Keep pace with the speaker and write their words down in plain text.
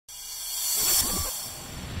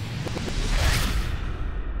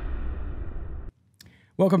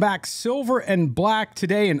Welcome back. Silver and Black.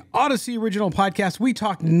 Today, an Odyssey original podcast. We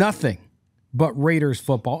talk nothing but Raiders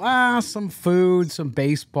football. Some food, some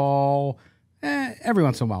baseball, every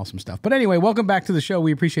once in a while, some stuff. But anyway, welcome back to the show.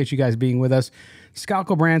 We appreciate you guys being with us. Scott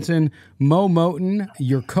Gulbransen, Mo Moton,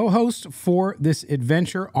 your co-host for this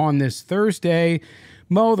adventure on this Thursday.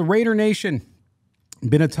 Mo, the Raider Nation,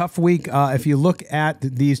 been a tough week. If you look at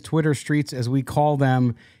these Twitter streets, as we call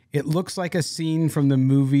them, it looks like a scene from the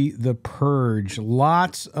movie The Purge.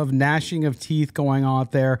 Lots of gnashing of teeth going on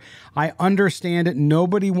out there. I understand it.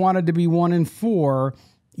 Nobody wanted to be 1-4,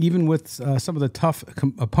 even with some of the tough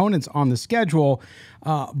opponents on the schedule.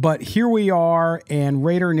 But here we are, and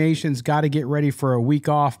Raider Nation's got to get ready for a week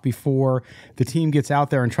off before the team gets out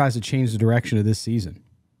there and tries to change the direction of this season.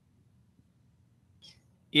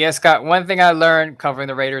 Yeah, Scott, one thing I learned covering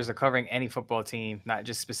the Raiders or covering any football team, not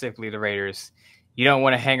just specifically the Raiders, you don't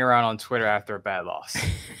want to hang around on Twitter after a bad loss.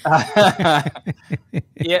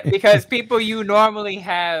 Yeah, because people you normally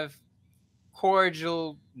have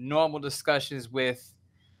cordial, normal discussions with,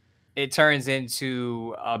 it turns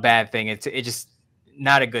into a bad thing. It's just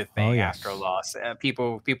not a good thing after a loss.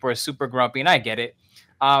 People are super grumpy, and I get it.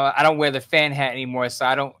 I don't wear the fan hat anymore, so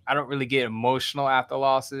I don't really get emotional after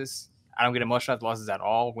losses. I don't get emotional after losses at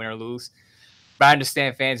all, win or lose. But I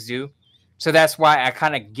understand fans do. So that's why I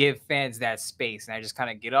kind of give fans that space, and I just kind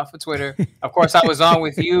of get off of Twitter. Of course, I was on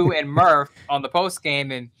with you and Murph on the post game,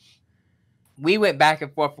 and we went back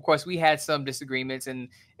and forth. Of course, we had some disagreements, and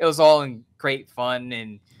it was all in great fun.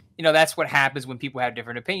 And you know, that's what happens when people have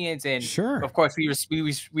different opinions. And sure, of course,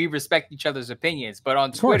 we respect each other's opinions. But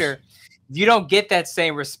on Twitter, you don't get that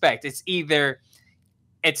same respect. It's either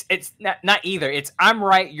it's not either. It's I'm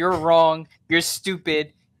right, you're wrong, you're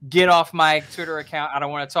stupid. Get off my Twitter account. I don't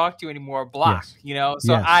want to talk to you anymore. Block, you know?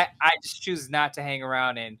 So I just choose not to hang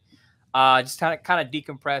around and just kind of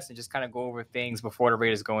decompress and just kind of go over things before the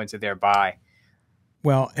Raiders go into their bye.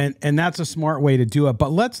 Well, and that's a smart way to do it.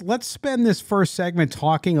 But let's spend this first segment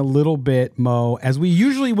talking a little bit, Mo, as we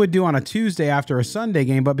usually would do on a Tuesday after a Sunday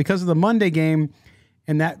game. But because of the Monday game,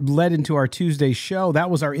 and that led into our Tuesday show, that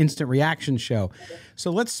was our instant reaction show. So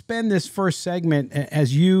let's spend this first segment,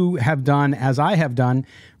 as you have done, as I have done,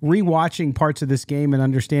 rewatching parts of this game and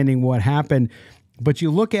understanding what happened. But you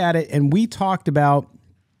look at it, and we talked about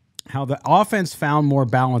how the offense found more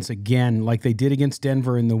balance again, like they did against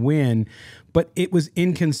Denver in the win, but it was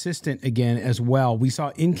inconsistent again as well. We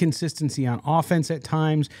saw inconsistency on offense at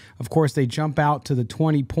times. Of course, they jump out to the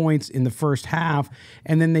 20 points in the first half,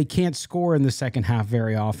 and then they can't score in the second half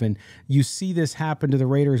very often. You see this happen to the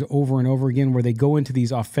Raiders over and over again, where they go into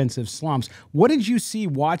these offensive slumps. What did you see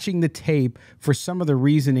watching the tape for some of the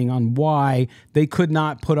reasoning on why they could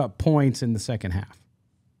not put up points in the second half?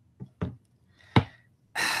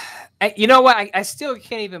 You know what? I still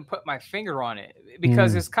can't even put my finger on it,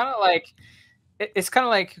 because it's kind of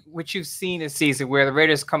like what you've seen this season, where the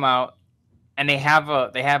Raiders come out and they have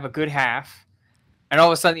a good half, and all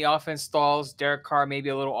of a sudden the offense stalls. Derek Carr may be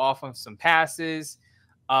a little off on some passes,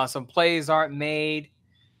 some plays aren't made,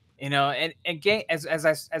 you know. And again, as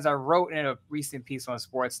I wrote in a recent piece on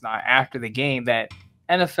Sports Night after the game, that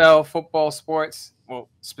NFL football sports, well,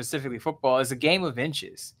 specifically football, is a game of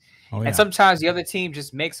inches. Oh, yeah. And sometimes the other team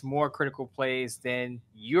just makes more critical plays than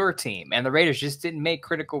your team. And the Raiders just didn't make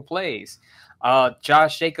critical plays.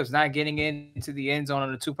 Josh Jacobs not getting into the end zone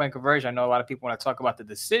on a 2-point conversion. I know a lot of people want to talk about the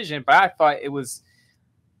decision, but I thought it was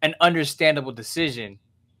an understandable decision.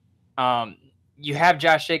 You have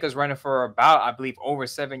Josh Jacobs running for about, I believe, over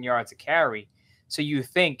 7 yards a carry. So you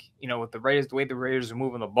think, you know, with the Raiders, the way the Raiders are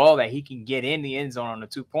moving the ball, that he can get in the end zone on a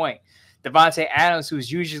 2-point. Devontae Adams,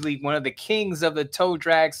 who's usually one of the kings of the toe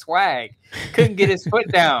drag swag, couldn't get his foot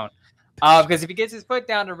down. Because if he gets his foot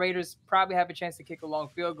down, the Raiders probably have a chance to kick a long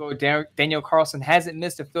field goal. Daniel Carlson hasn't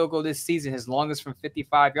missed a field goal this season, his longest from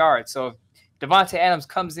 55 yards. So if Devontae Adams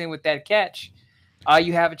comes in with that catch,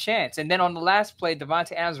 you have a chance. And then on the last play,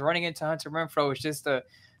 Devontae Adams running into Hunter Renfrow is just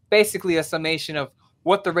basically a summation of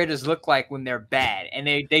what the Raiders look like when they're bad. And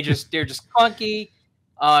they're just clunky,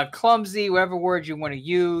 clumsy, whatever word you want to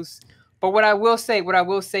use. But what I will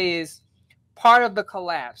say is part of the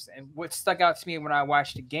collapse, and what stuck out to me when I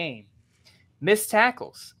watched the game, missed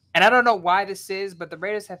tackles. And I don't know why this is, but the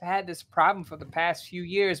Raiders have had this problem for the past few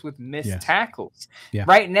years with missed tackles. Yeah.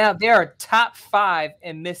 Right now, they are top 5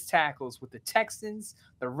 in missed tackles with the Texans,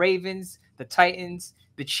 the Ravens, the Titans,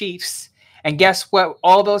 the Chiefs. And guess what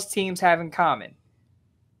all those teams have in common?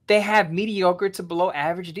 They have mediocre to below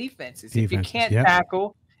average defenses. If you can't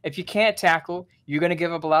tackle, you're going to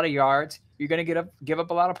give up a lot of yards. You're going to give up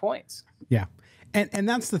a lot of points. Yeah. And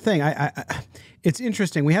that's the thing. It's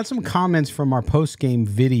interesting. We had some comments from our post-game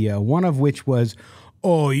video, one of which was,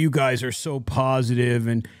 oh, you guys are so positive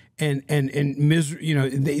and misery. You know,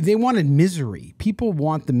 they wanted misery. People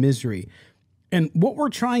want the misery. And what we're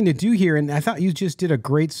trying to do here, and I thought you just did a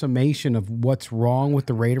great summation of what's wrong with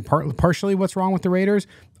the Raiders, partially what's wrong with the Raiders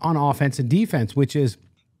on offense and defense, which is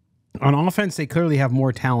on offense, they clearly have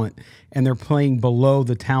more talent, and they're playing below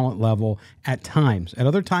the talent level at times. At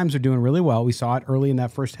other times, they're doing really well. We saw it early in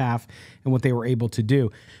that first half and what they were able to do.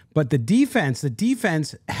 But the defense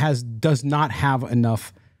does not have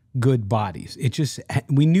enough good bodies.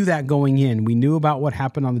 We knew that going in. We knew about what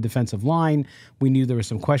happened on the defensive line. We knew there were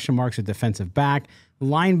some question marks at defensive back.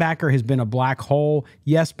 Linebacker has been a black hole.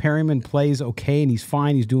 Yes, Perryman plays okay, and he's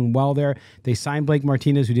fine. He's doing well there. They signed Blake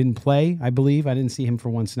Martinez, who didn't play, I believe. I didn't see him for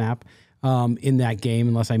one snap in that game,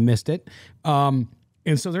 unless I missed it. And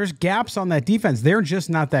so there's gaps on that defense. They're just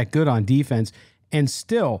not that good on defense. And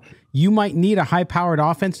still, you might need a high-powered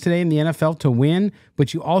offense today in the NFL to win,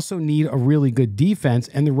 but you also need a really good defense,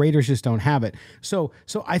 and the Raiders just don't have it. So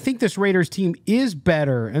I think this Raiders team is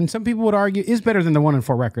better, and some people would argue is better than the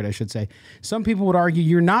 1-4 record, I should say. Some people would argue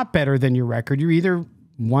you're not better than your record. You're either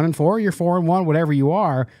 1-4, or you're 4-1, whatever you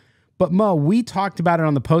are. But Mo, we talked about it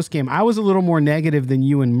on the postgame. I was a little more negative than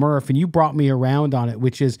you and Murph, and you brought me around on it,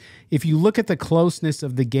 which is if you look at the closeness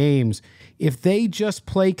of the games, if they just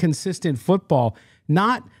play consistent football,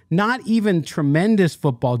 not even tremendous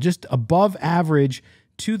football, just above average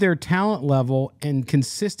to their talent level and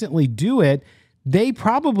consistently do it, they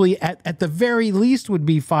probably at the very least would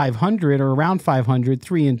be 500 or around 500,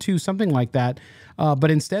 3-2, something like that. But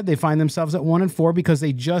instead they find themselves at 1-4 because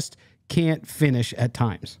they just can't finish at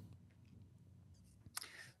times.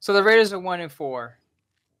 So the Raiders are 1-4.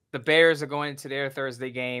 The Bears are going into their Thursday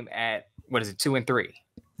game at 2-3. Right.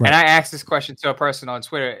 And I asked this question to a person on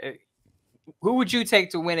Twitter. Who would you take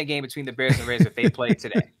to win a game between the Bears and Raiders if they played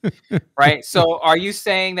today? Right. So are you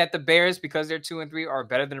saying that the Bears, because they're 2-3, are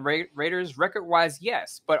better than Raiders? Record-wise,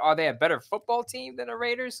 yes. But are they a better football team than the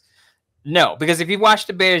Raiders? No. Because if you watch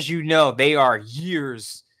the Bears, you know they are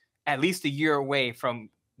at least a year away from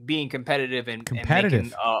being competitive and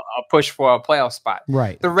making a push for a playoff spot.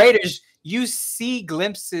 Right. The Raiders, you see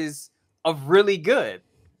glimpses of really good.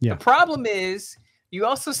 Yeah. The problem is you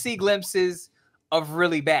also see glimpses of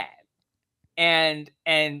really bad. And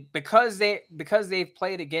because they've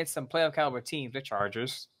played against some playoff caliber teams, the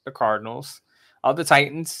Chargers, the Cardinals, the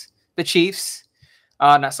Titans, the Chiefs,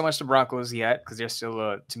 not so much the Broncos yet, because they're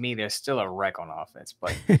still a wreck on offense.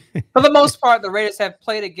 But for the most part, the Raiders have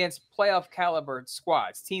played against playoff caliber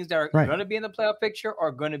squads, teams that are going to be in the playoff picture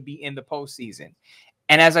or going to be in the postseason.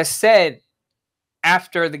 And as I said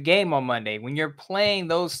after the game on Monday, when you're playing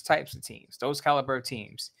those types of teams, those caliber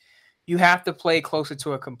teams, you have to play closer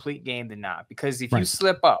to a complete game than not. Because if you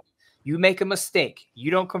slip up, you make a mistake, you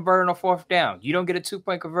don't convert on a fourth down, you don't get a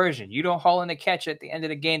 2-point conversion, you don't haul in a catch at the end of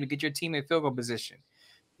the game to get your team in field goal position,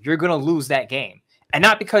 you're going to lose that game. And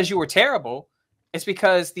not because you were terrible, it's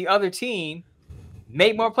because the other team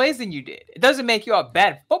made more plays than you did. It doesn't make you a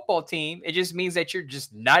bad football team. It just means that you're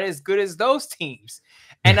just not as good as those teams.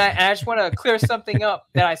 And I just want to clear something up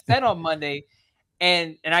that I said on Monday.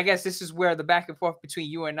 And I guess this is where the back and forth between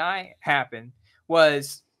you and I happened,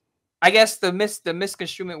 was I guess the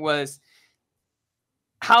misconstruement was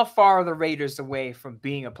how far are the Raiders away from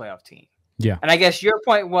being a playoff team? Yeah. And I guess your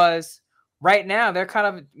point was right now they're kind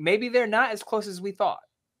of, maybe they're not as close as we thought.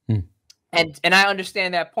 And I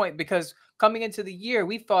understand that point, because coming into the year,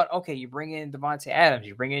 we thought, okay, you bring in Devontae Adams,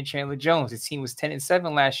 you bring in Chandler Jones. The team was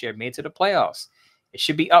 10-7 last year, made it to the playoffs. It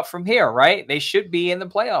should be up from here, right? They should be in the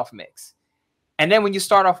playoff mix. And then when you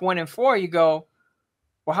start off 1-4, you go,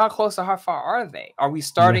 well, how close or how far are they? Are we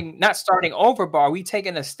not starting over, but are we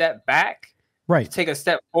taking a step back? Right. Take a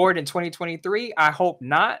step forward in 2023? I hope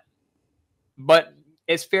not. But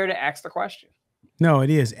it's fair to ask the question. No,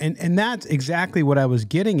 it is. And that's exactly what I was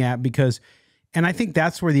getting at, and I think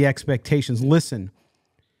that's where the expectations, listen,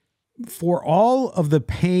 for all of the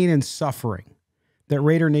pain and suffering that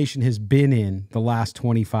Raider Nation has been in the last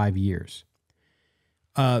 25 years,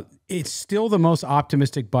 it's still the most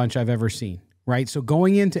optimistic bunch I've ever seen, right? So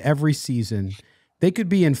going into every season, they could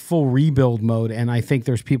be in full rebuild mode, and I think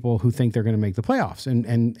there's people who think they're going to make the playoffs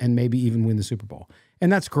and maybe even win the Super Bowl.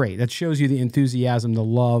 And that's great. That shows you the enthusiasm, the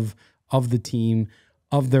love of the team,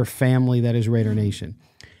 of their family that is Raider Nation.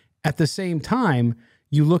 At the same time,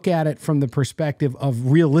 you look at it from the perspective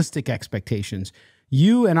of realistic expectations.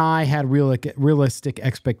 You and I had realistic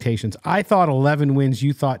expectations. I thought 11 wins.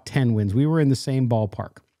 You thought 10 wins. We were in the same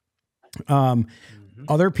ballpark.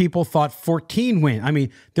 Other people thought 14 wins. I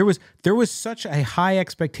mean, there was such a high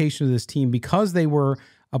expectation of this team because they were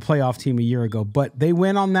a playoff team a year ago. But they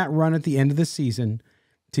went on that run at the end of the season.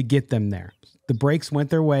 to get them there. The breaks went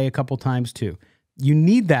their way a couple times too. You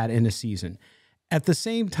need that in a season. At the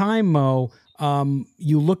same time, Mo,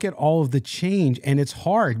 you look at all of the change, and it's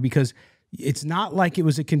hard because it's not like it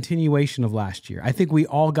was a continuation of last year. I think we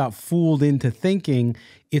all got fooled into thinking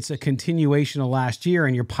it's a continuation of last year,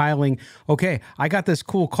 and you're piling, okay, I got this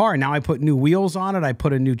cool car. Now I put new wheels on it. I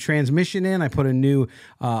put a new transmission in. I put a new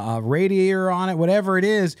radiator on it, whatever it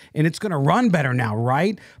is, and it's going to run better now,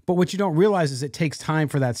 right? But what you don't realize is it takes time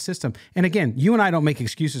for that system. And again, you and I don't make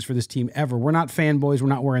excuses for this team ever. We're not fanboys. We're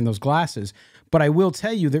not wearing those glasses. But I will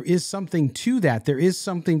tell you, there is something to that. There is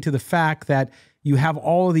something to the fact that you have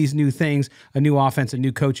all of these new things, a new offense, a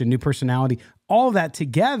new coach, a new personality, all of that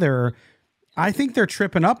together. I think they're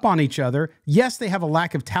tripping up on each other. Yes, they have a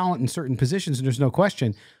lack of talent in certain positions, and there's no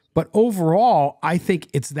question. But overall, I think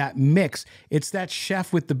it's that mix. It's that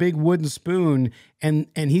chef with the big wooden spoon, and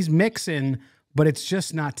he's mixing, but it's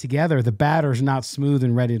just not together. The batter's not smooth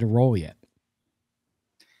and ready to roll yet.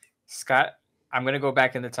 Scott, I'm going to go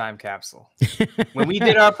back in the time capsule. When we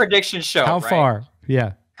did our prediction show, How far?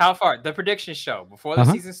 Yeah. How far? The prediction show before the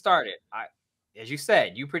season started. As you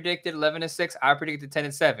said, you predicted 11-6. I predicted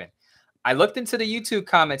 10-7. I looked into the YouTube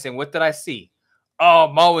comments, and what did I see? Oh,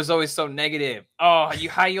 Mo was always so negative. Oh,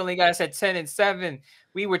 how you only got us at 10-7?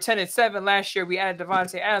 We were 10-7 last year. We added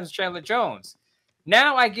Devontae Adams, Chandler Jones.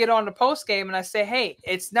 Now I get on the post game and I say, hey,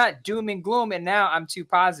 it's not doom and gloom, and now I'm too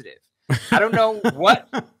positive. I don't know what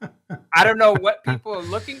people are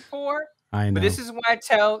looking for. I know. But this is why I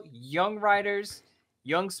tell young writers,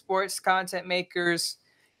 young sports content makers,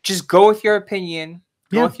 just go with your opinion,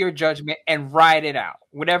 go with your judgment, and ride it out.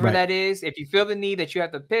 Whatever that is, if you feel the need that you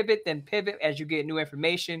have to pivot, then pivot as you get new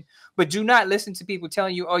information. But do not listen to people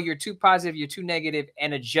telling you, oh, you're too positive, you're too negative,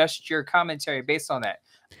 and adjust your commentary based on that.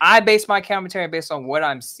 I base my commentary based on what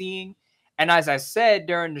I'm seeing. And as I said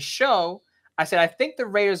during the show, I said, I think the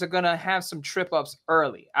Raiders are going to have some trip-ups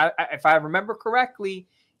early. If I remember correctly,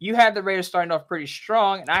 you had the Raiders starting off pretty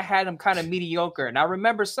strong, and I had them kind of mediocre. And I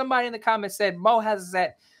remember somebody in the comments said, Mo has us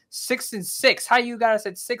at 6-6. How you got us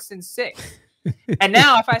at 6-6? And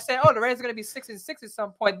now if I said, oh, the Raiders are going to be 6-6 at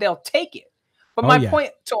some point, they'll take it. But my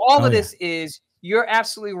point to all of this is you're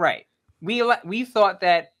absolutely right. We thought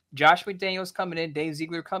that Josh McDaniels coming in, Dave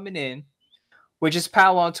Ziegler coming in, would just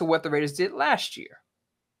pile on to what the Raiders did last year.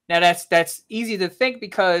 Now, that's easy to think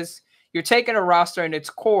because you're taking a roster and its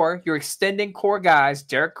core, you're extending core guys,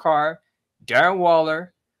 Derek Carr, Darren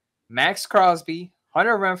Waller, Max Crosby,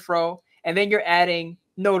 Hunter Renfrow, and then you're adding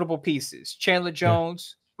notable pieces. Chandler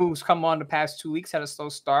Jones, who's come on the past 2 weeks, had a slow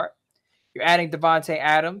start. You're adding Devontae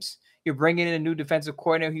Adams. You're bringing in a new defensive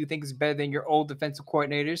coordinator who you think is better than your old defensive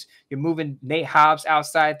coordinators. You're moving Nate Hobbs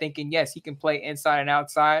outside thinking, yes, he can play inside and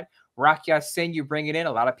outside. Rock Ya-Sin, you're bringing in.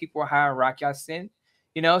 A lot of people are high on Rock Ya-Sin.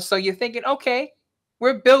 You know, so you're thinking, okay,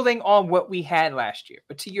 we're building on what we had last year.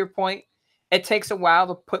 But to your point, it takes a while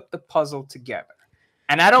to put the puzzle together.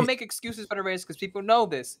 And I don't make excuses for the Raiders because people know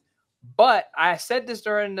this. But I said this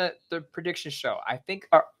during the prediction show. I think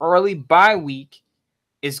our early bye week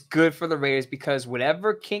is good for the Raiders because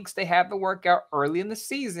whatever kinks they have to work out early in the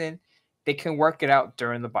season, they can work it out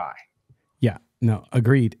during the bye. Yeah, no,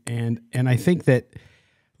 agreed. And I think that,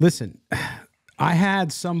 listen, I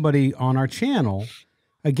had somebody on our channel,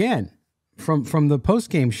 again, from the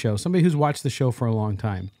post-game show, somebody who's watched the show for a long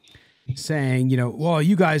time, saying, you know, well,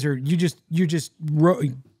 you guys are, you're just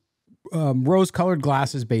rose-colored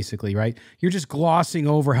glasses, basically, right? You're just glossing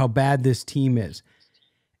over how bad this team is.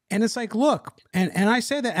 And it's like, look, and I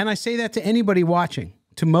say that to anybody watching,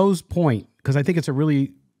 to Mo's point, because I think it's a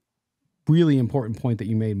really, really important point that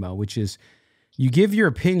you made, Mo, which is you give your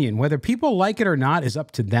opinion. Whether people like it or not is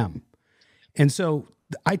up to them. And so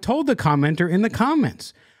I told the commenter in the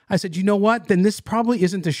comments, I said, you know what? Then this probably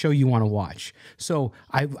isn't the show you want to watch. So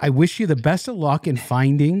I wish you the best of luck in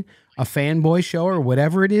finding a fanboy show or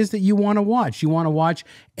whatever it is that you want to watch. You want to watch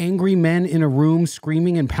angry men in a room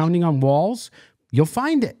screaming and pounding on walls? You'll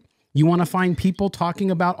find it. You want to find people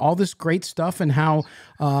talking about all this great stuff and how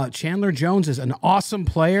Chandler Jones is an awesome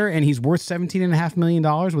player and he's worth $17.5 million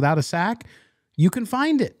without a sack? You can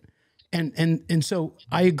find it. And so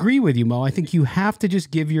I agree with you, Mo. I think you have to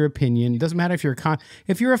just give your opinion. It doesn't matter if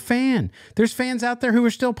you're a fan. There's fans out there who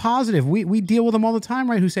are still positive. We deal with them all the time,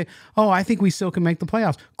 right? Who say, oh, I think we still can make the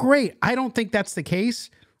playoffs. Great. I don't think that's the case.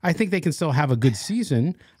 I think they can still have a good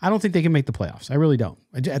season. I don't think they can make the playoffs. I really don't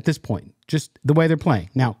at this point, just the way they're playing.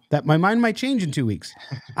 Now, that my mind might change in 2 weeks.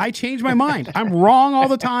 I change my mind. I'm wrong all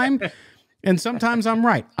the time, and sometimes I'm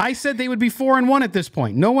right. I said they would be 4-1 at this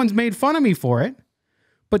point. No one's made fun of me for it,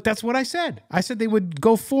 but that's what I said. I said they would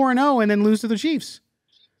go 4-0 and then lose to the Chiefs.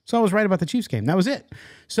 So I was right about the Chiefs game. That was it.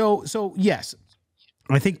 So yes,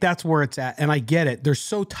 I think that's where it's at. And I get it. They're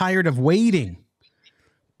so tired of waiting.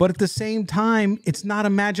 But at the same time, it's not a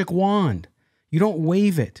magic wand. You don't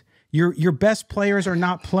wave it. Your best players are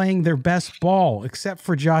not playing their best ball, except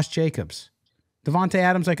for Josh Jacobs. Devontae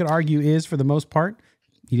Adams, I could argue, is for the most part.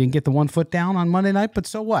 He didn't get the 1 foot down on Monday night, but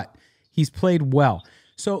so what? He's played well.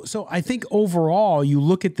 So I think overall, you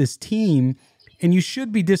look at this team, and you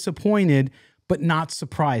should be disappointed, but not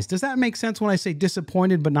surprised. Does that make sense when I say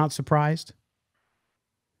disappointed but not surprised?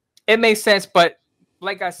 It makes sense, but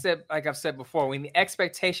like I've said before, when the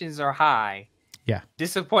expectations are high,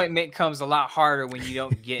 disappointment comes a lot harder when you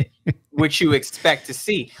don't get what you expect to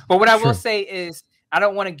see. But what I will say is, I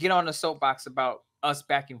don't want to get on the soapbox about us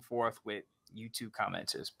back and forth with YouTube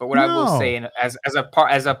commenters. But what I will say,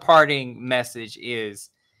 as a parting message, is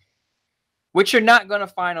what you're not going to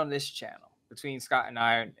find on this channel between Scott and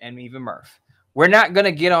I, and even Murph. We're not going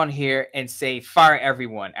to get on here and say fire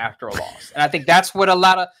everyone after a loss. And I think that's what a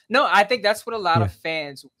lot of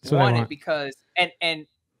fans wanted, because and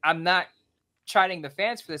I'm not chiding the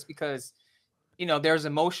fans for this, because there's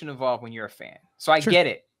emotion involved when you're a fan. So I get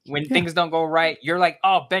it. When things don't go right, you're like,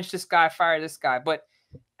 oh, bench this guy, fire this guy. But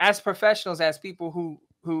as professionals, as people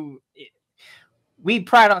who we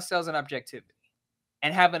pride ourselves in objectivity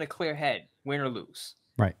and having a clear head, win or lose.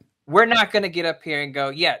 Right. We're not going to get up here and go,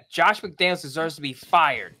 yeah, Josh McDaniels deserves to be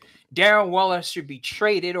fired. Darren Waller should be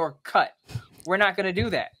traded or cut. We're not going to do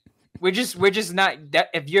that. We're just not that.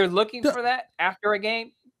 If you're looking for that after a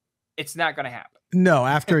game, it's not going to happen. No,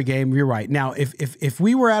 after a game, you're right. Now, if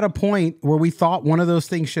we were at a point where we thought one of those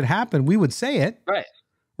things should happen, we would say it. Right.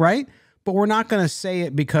 Right. But we're not going to say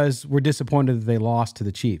it because we're disappointed that they lost to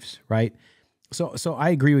the Chiefs. Right. So I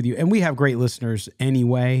agree with you. And we have great listeners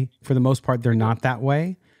anyway. For the most part, they're not that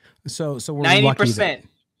way. So we're 90%.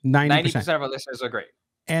 90% of our listeners are great.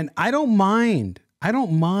 And I don't mind the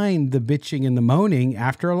bitching and the moaning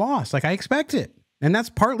after a loss. Like, I expect it. And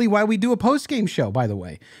that's partly why we do a post-game show, by the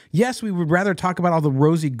way. Yes, we would rather talk about all the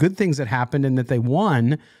rosy good things that happened and that they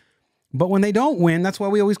won. But when they don't win, that's why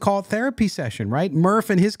we always call it therapy session, right?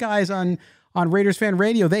 Murph and his guys on Raiders Fan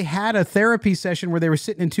Radio, they had a therapy session where they were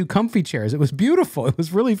sitting in 2 comfy chairs. It was beautiful. It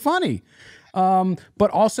was really funny.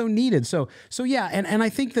 But also needed. So yeah, and I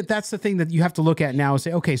think that that's the thing that you have to look at now and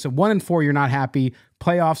say, okay, so 1 and 4, you're not happy.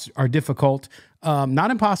 Playoffs are difficult,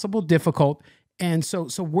 not impossible, difficult. And so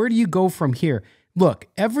where do you go from here? Look,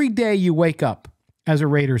 every day you wake up as a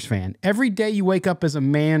Raiders fan, every day you wake up as a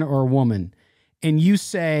man or a woman, and you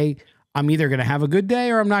say, I'm either going to have a good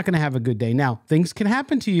day or I'm not going to have a good day. Now, things can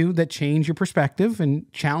happen to you that change your perspective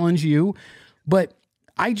and challenge you, but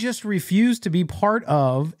I just refuse to be part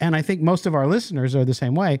of, and I think most of our listeners are the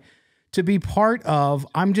same way, to be part of,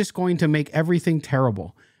 I'm just going to make everything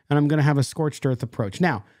terrible, and I'm going to have a scorched earth approach.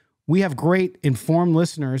 Now, we have great informed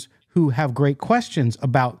listeners who have great questions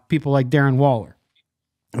about people like Darren Waller,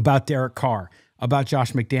 about Derek Carr, about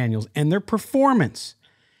Josh McDaniels, and their performance.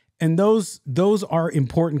 And those are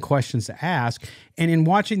important questions to ask. And in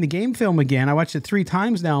watching the game film again, I watched it 3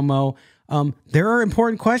 times now, Mo, there are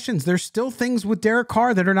important questions. There's still things with Derek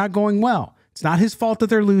Carr that are not going well. It's not his fault that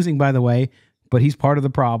they're losing, by the way, but he's part of the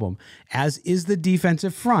problem, as is the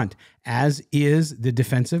defensive front, as is the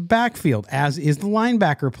defensive backfield, as is the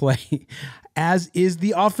linebacker play, as is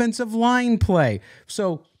the offensive line play.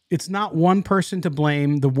 So it's not one person to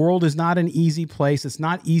blame. The world is not an easy place. It's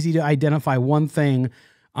not easy to identify one thing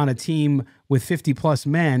on a team with 50-plus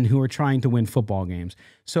men who are trying to win football games.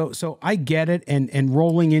 So I get it, and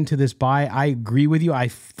rolling into this bye, I agree with you. I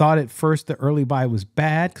thought at first the early bye was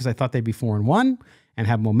bad because I thought they'd be 4-1 and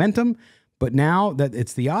have momentum. But now that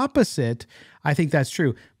it's the opposite, I think that's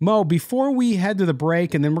true. Mo, before we head to the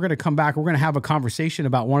break, and then we're going to come back, we're going to have a conversation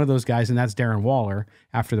about one of those guys, and that's Darren Waller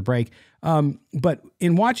after the break. But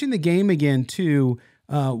in watching the game again, too,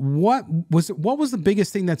 what was the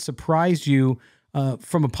biggest thing that surprised you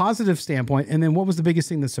from a positive standpoint, and then what was the biggest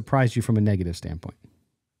thing that surprised you from a negative standpoint?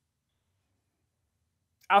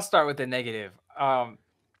 I'll start with the negative.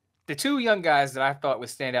 The 2 young guys that I thought would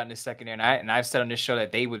stand out in the secondary, and I've said on this show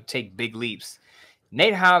that they would take big leaps.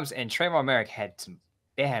 Nate Hobbs and Trayvon Merrick had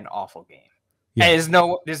an awful game. Yeah. And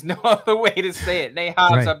there's no other way to say it. Nate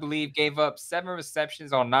Hobbs, right, I believe, gave up 7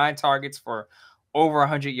 receptions on 9 targets for over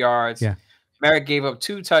 100 yards. Yeah. Merrick gave up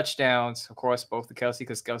 2 touchdowns, of course, both to Kelsey,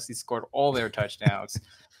 because Kelsey scored all their touchdowns.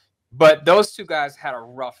 But those 2 guys had a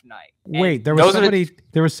rough night. Wait, there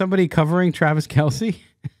was somebody covering Travis Kelsey?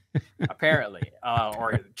 Apparently,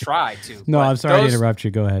 or tried to. No, I'm sorry to interrupt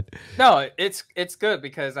you. Go ahead. No, it's good,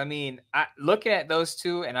 because looking at those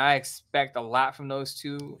 2, and I expect a lot from those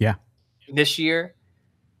 2. Yeah. This year,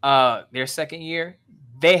 their second year,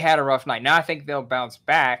 they had a rough night. Now I think they'll bounce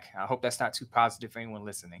back. I hope that's not too positive for anyone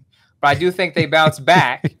listening, but I do think they bounce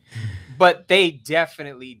back. But they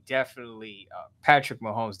definitely, Patrick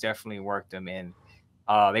Mahomes definitely worked them in.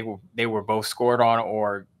 They were both scored on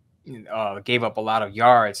or gave up a lot of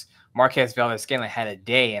yards. Marquez Valdes-Scantling had a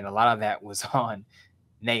day, and a lot of that was on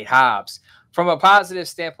Nate Hobbs. From a positive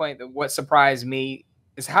standpoint, what surprised me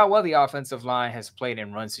is how well the offensive line has played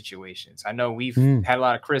in run situations. I know we've had a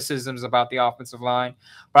lot of criticisms about the offensive line,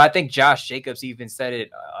 but I think Josh Jacobs even said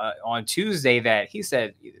it on Tuesday that he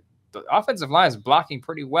said the offensive line is blocking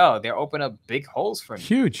pretty well. They're opening up big holes for me.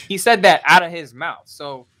 Huge. He said that out of his mouth.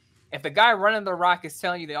 So if the guy running the rock is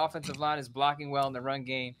telling you the offensive line is blocking well in the run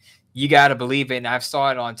game, you got to believe it. And I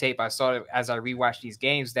saw it on tape. I saw it as I rewatched these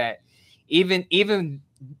games that even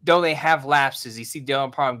though they have lapses, you see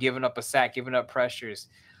Dylan Parham giving up a sack, giving up pressures.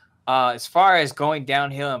 As far as going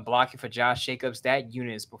downhill and blocking for Josh Jacobs, that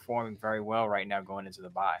unit is performing very well right now going into the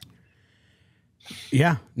bye.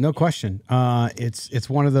 Yeah, no question. It's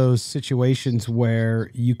one of those situations where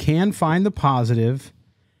you can find the positive,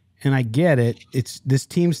 and I get it. This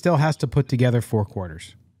team still has to put together 4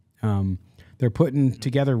 quarters. They're putting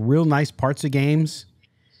together real nice parts of games,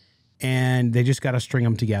 and they just got to string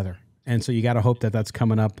them together. And so you got to hope that that's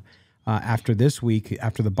coming up after this week,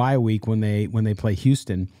 after the bye week when they play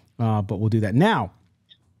Houston. But we'll do that. Now,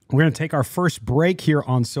 we're going to take our first break here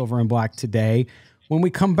on Silver and Black today. When we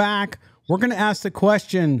come back, we're going to ask the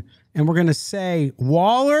question, and we're going to say,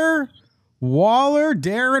 Waller,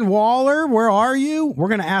 Darren Waller, where are you? We're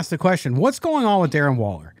going to ask the question, what's going on with Darren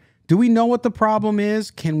Waller? Do we know what the problem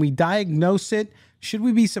is? Can we diagnose it? Should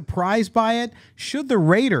we be surprised by it? Should the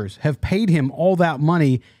Raiders have paid him all that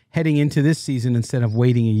money heading into this season instead of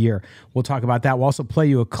waiting a year? We'll talk about that. We'll also play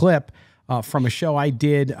you a clip from a show I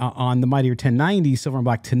did on the Mightier 1090 Silver and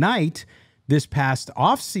Black Tonight this past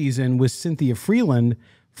offseason with Cynthia Freeland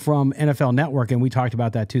from NFL Network, and we talked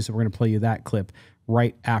about that too, so we're going to play you that clip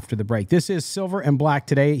right after the break. This is Silver and Black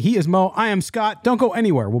Today. He is Mo. I am Scott. Don't go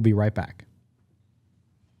anywhere. We'll be right back.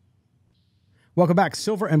 Welcome back.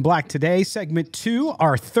 Silver and Black Today, segment 2,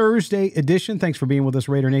 our Thursday edition. Thanks for being with us,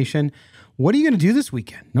 Raider Nation. What are you going to do this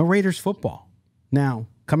weekend? No Raiders football. Now,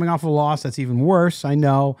 coming off a loss, that's even worse, I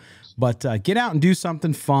know. But get out and do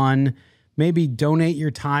something fun. Maybe donate your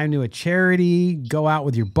time to a charity. Go out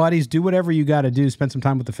with your buddies. Do whatever you got to do. Spend some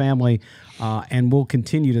time with the family. And we'll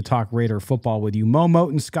continue to talk Raider football with you. Mo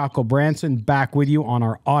Moton, Scott Gulbransen, back with you on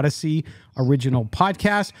our Odyssey original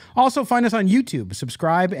podcast. Also, find us on YouTube.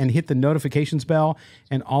 Subscribe and hit the notifications bell.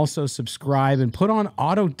 And also subscribe and put on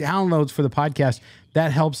auto downloads for the podcast.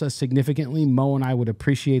 That helps us significantly. Mo and I would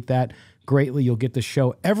appreciate that greatly. You'll get the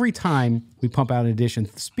show every time we pump out an edition.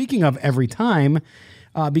 Speaking of every time,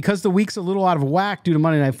 because the week's a little out of whack due to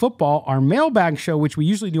Monday Night Football, our mailbag show, which we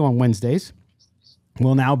usually do on Wednesdays,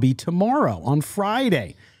 will now be tomorrow on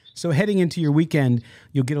Friday. So heading into your weekend,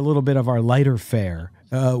 you'll get a little bit of our lighter fare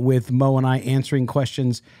with Mo and I answering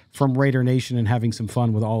questions from Raider Nation and having some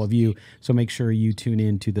fun with all of you. So make sure you tune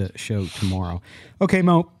in to the show tomorrow. Okay,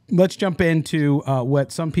 Mo, let's jump into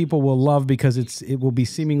what some people will love because it will be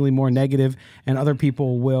seemingly more negative, and other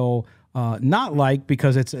people will not like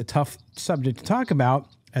because it's a tough subject to talk about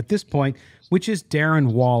at this point, which is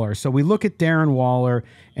Darren Waller. So we look at Darren Waller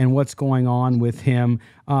and what's going on with him.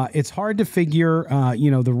 It's hard to figure,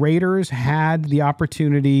 the Raiders had the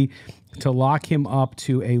opportunity to lock him up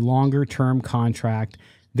to a longer-term contract.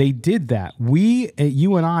 They did that.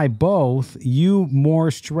 You and I both, you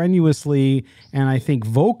more strenuously and I think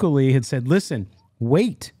vocally had said, listen,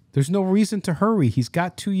 wait. There's no reason to hurry. He's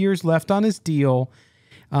got 2 years left on his deal,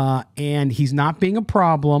 and he's not being a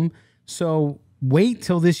problem. So wait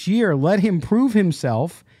till this year. Let him prove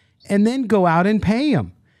himself, and then go out and pay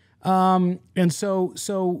him. And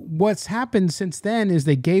so what's happened since then is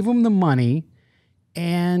they gave him the money,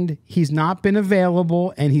 and he's not been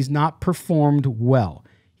available, and he's not performed well.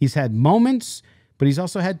 He's had moments, but he's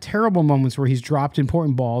also had terrible moments where he's dropped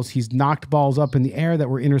important balls. He's knocked balls up in the air that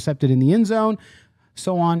were intercepted in the end zone,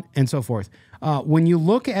 so on and so forth. When you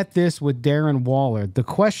look at this with Darren Waller, the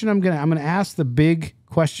question I'm gonna ask the big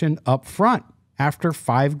question up front after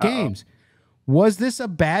 5 games. Was this a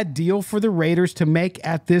bad deal for the Raiders to make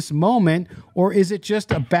at this moment, or is it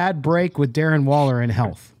just a bad break with Darren Waller in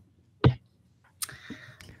health?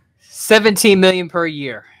 $17 million per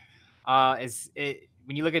year.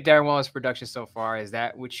 When you look at Darren Waller's production so far, is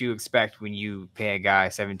that what you expect when you pay a guy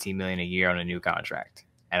 $17 million a year on a new contract?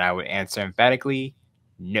 And I would answer emphatically,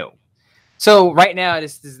 no. So right now,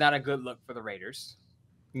 this is not a good look for the Raiders.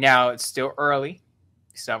 Now, it's still early.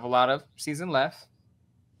 We still have a lot of season left.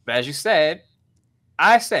 But as you said,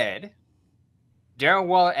 I said, Darren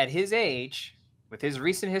Waller at his age with his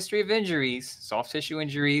recent history of injuries, soft tissue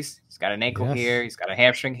injuries, he's got an ankle here, he's got a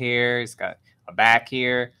hamstring here, he's got a back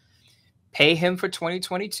here. Pay him for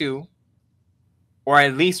 2022, or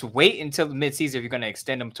at least wait until the midseason if you're going to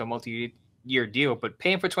extend him to a multi-year deal, but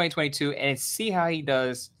pay him for 2022 and see how he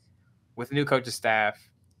does with a new coaching staff,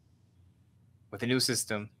 with a new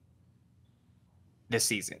system this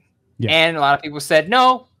season. Yeah. And a lot of people said,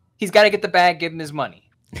 no, he's got to get the bag, give him his money.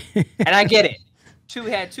 And I get it.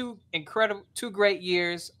 Had two great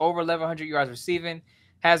years, over 1,100 yards receiving,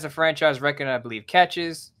 has a franchise record, I believe,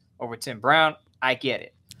 catches over Tim Brown. I get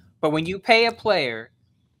it. But when you pay a player,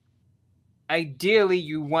 ideally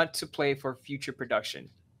you want to play for future production.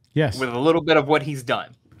 Yes. With a little bit of what he's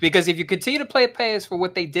done. Because if you continue to play players for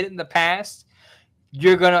what they did in the past,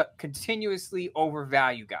 you're going to continuously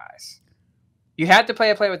overvalue guys. You have to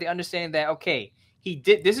play a player with the understanding that, okay,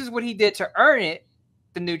 this is what he did to earn it,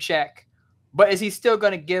 the new check, but is he still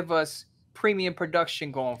going to give us premium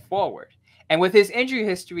production going forward? And with his injury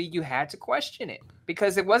history, you had to question it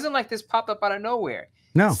because it wasn't like this popped up out of nowhere.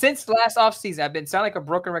 No. Since last offseason, I've been sounding like a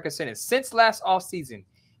broken record sentence. Since last offseason,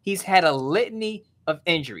 he's had a litany of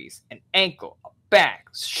injuries: an ankle, a back,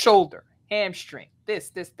 shoulder, hamstring, this,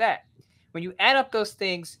 that. When you add up those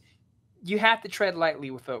things, you have to tread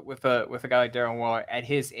lightly with a guy like Darren Waller at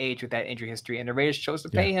his age with that injury history. And the Raiders chose to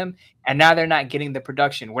pay him, and now they're not getting the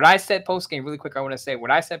production. What I said post-game, really quick, I want to say,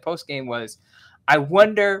 what I said post-game was, I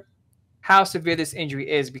wonder how severe this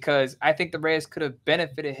injury is because I think the Raiders could have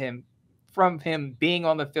benefited him from him being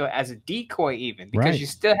on the field as a decoy even because you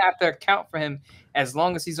still have to account for him as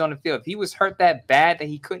long as he's on the field. If he was hurt that bad that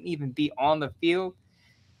he couldn't even be on the field,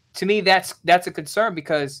 to me, that's a concern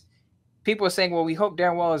because people are saying, well, we hope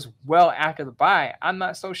Darren Waller is well after the bye. I'm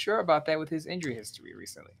not so sure about that with his injury history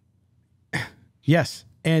recently. Yes.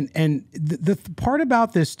 And the part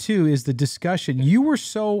about this, too, is the discussion. You were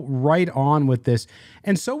so right on with this.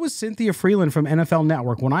 And so was Cynthia Freeland from NFL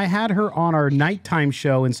Network. When I had her on our nighttime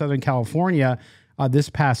show in Southern California this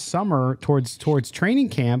past summer towards training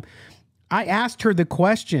camp, I asked her the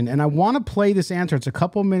question, and I want to play this answer. It's a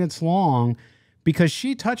couple minutes long because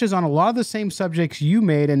she touches on a lot of the same subjects you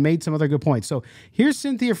made some other good points. So here's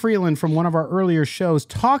Cynthia Freeland from one of our earlier shows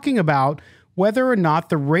talking about whether or not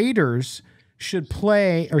the Raiders should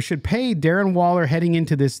pay Darren Waller heading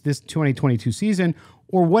into this 2022 season,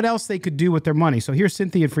 or what else they could do with their money. So here's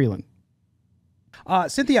Cynthia Freeland.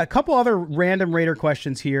 Cynthia, a couple other random Raider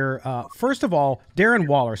questions here. First of all, Darren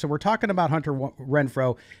Waller. So we're talking about Hunter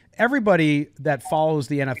Renfrow. Everybody that follows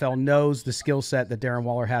the NFL knows the skill set that Darren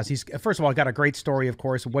Waller has. He's, first of all, got a great story, of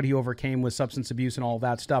course, of what he overcame with substance abuse and all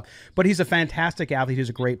that stuff. But he's a fantastic athlete. He's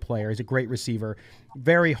a great player. He's a great receiver.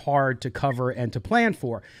 Very hard to cover and to plan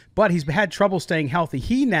for. But he's had trouble staying healthy.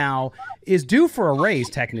 He now is due for a raise,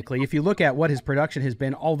 technically, if you look at what his production has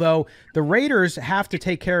been, although the Raiders have to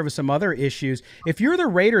take care of some other issues. If you're the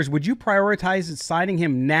Raiders, would you prioritize signing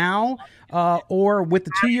him now? Or with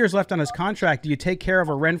the 2 years left on his contract, do you take care of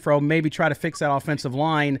a Renfrow, maybe try to fix that offensive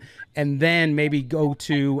line, and then maybe go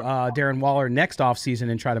to Darren Waller next offseason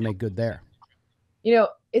and try to make good there? You know,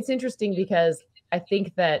 it's interesting because I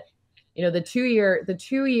think that, you know, the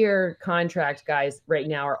two-year contract guys right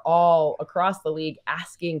now are all across the league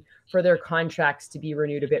asking for their contracts to be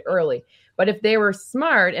renewed a bit early. But if they were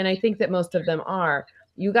smart, and I think that most of them are,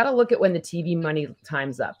 you got to look at when the TV money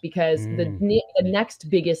time's up because the next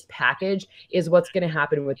biggest package is what's going to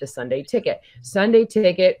happen with the Sunday ticket. Sunday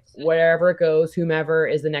ticket, wherever it goes, whomever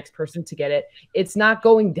is the next person to get it, it's not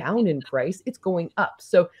going down in price. It's going up.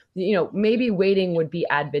 So, you know, maybe waiting would be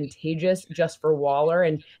advantageous just for Waller.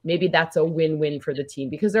 And maybe that's a win-win for the team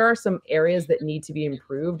because there are some areas that need to be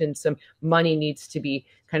improved and some money needs to be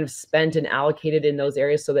kind of spent and allocated in those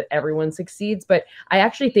areas so that everyone succeeds. But I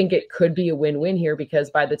actually think it could be a win-win here because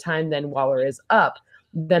by the time then Waller is up,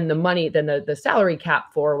 then the salary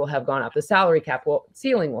cap floor will have gone up. The salary cap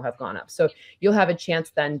ceiling will have gone up. So you'll have a chance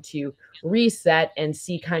then to reset and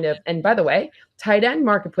see kind of, and by the way, tight end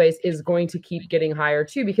marketplace is going to keep getting higher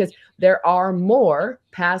too, because there are more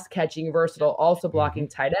pass catching, versatile, also blocking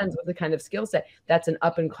tight ends with the kind of skill set. That's an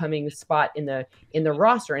up and coming spot in the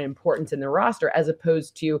roster and importance in the roster, as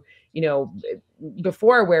opposed to, you know,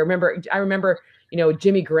 before where I remember, you know,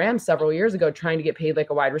 Jimmy Graham several years ago trying to get paid like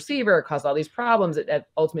a wide receiver caused all these problems that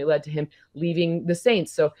ultimately led to him leaving the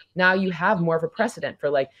Saints. So now you have more of a precedent for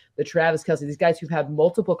like the Travis Kelce, these guys who've had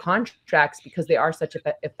multiple contracts because they are such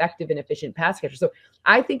effective and efficient pass catchers. So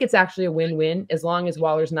I think it's actually a win-win as long as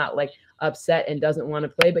Waller's not like upset and doesn't want to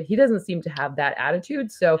play, but he doesn't seem to have that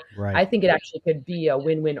attitude. So I think it actually could be a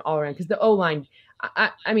win-win all around because the O-line,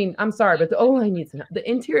 I mean, I'm sorry, but the O-line needs some help. The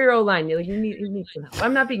interior O-line, you need some help.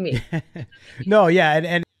 I'm not being mean. No, yeah,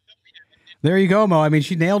 and There you go, Mo. I mean,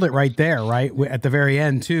 she nailed it right there, right? At the very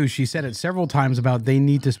end, too. She said it several times about they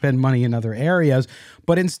need to spend money in other areas,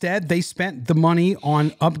 but instead they spent the money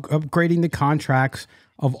on upgrading the contracts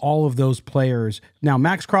of all of those players. Now,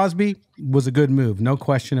 Max Crosby was a good move, no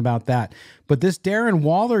question about that. But this Darren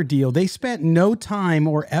Waller deal, they spent no time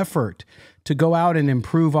or effort to go out and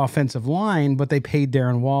improve offensive line, but they paid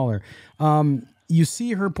Darren Waller. You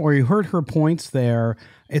see her, or you heard her points there.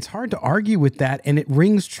 It's hard to argue with that, and it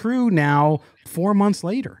rings true now 4 months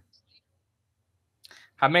later.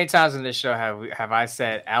 How many times in this show have I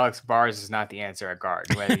said Alex Bars is not the answer at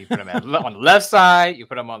guard? Whether you put him on the left side, you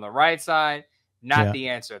put him on the right side, not the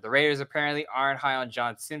answer. The Raiders apparently aren't high on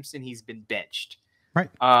John Simpson. He's been benched. Right.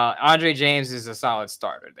 Andre James is a solid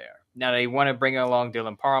starter there. Now they want to bring along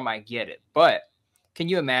Dylan Parham. I get it, but can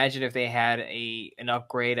you imagine if they had an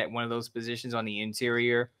upgrade at one of those positions on the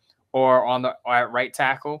interior or at right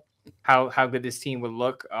tackle? How good this team would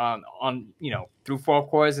look on through 4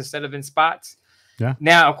 quarters instead of in spots. Yeah.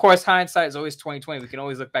 Now, of course, hindsight is always 20/20. We can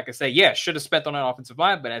always look back and say, yeah, should have spent on an offensive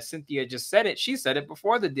line. But as Cynthia just said it, she said it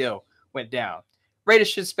before the deal went down. Raiders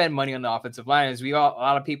should spend money on the offensive line. As a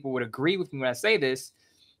lot of people would agree with me when I say this.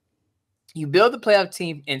 You build the playoff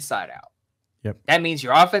team inside out. Yep. That means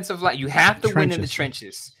your offensive line, you have to win in the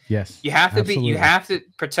trenches. Yes. You have to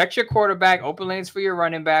protect your quarterback, open lanes for your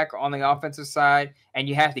running back on the offensive side, and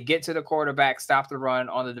you have to get to the quarterback, stop the run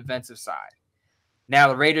on the defensive side. Now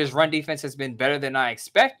the Raiders' run defense has been better than I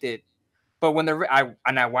expected, but when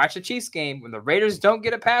I watched the Chiefs game, when the Raiders don't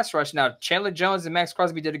get a pass rush, now Chandler Jones and Max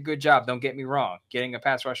Crosby did a good job, don't get me wrong, getting a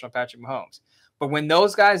pass rush on Patrick Mahomes. But when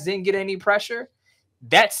those guys didn't get any pressure,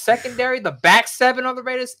 that secondary, the back 7 on the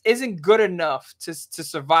Raiders, isn't good enough to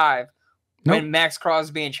survive when Max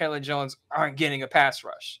Crosby and Chandler Jones aren't getting a pass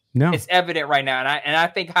rush. No, it's evident right now, and I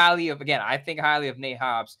think highly of Nate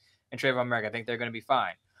Hobbs and Trayvon Merrick. I think they're going to be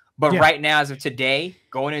fine. But right now, as of today,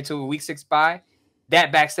 going into a week 6 bye,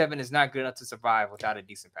 that back 7 is not good enough to survive without a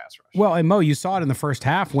decent pass rush. Well, and Mo, you saw it in the first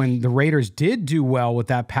half when the Raiders did do well with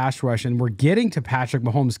that pass rush and were getting to Patrick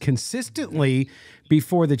Mahomes consistently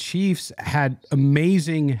before the Chiefs had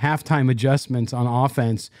amazing halftime adjustments on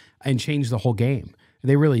offense and changed the whole game.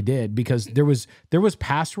 They really did, because there was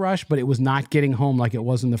pass rush, but it was not getting home like it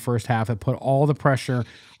was in the first half. It put all the pressure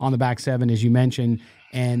on the back 7, as you mentioned,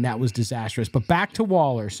 and that was disastrous. But back to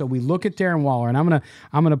Waller. So we look at Darren Waller, and I'm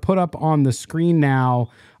gonna put up on the screen now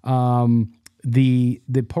the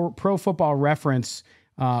Pro Football Reference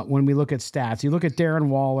when we look at stats. You look at Darren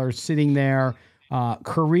Waller sitting there,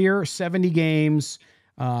 career 70 games,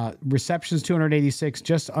 receptions 286,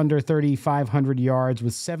 just under 3,500 yards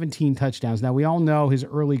with 17 touchdowns. Now we all know his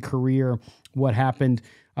early career, what happened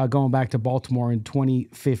going back to Baltimore in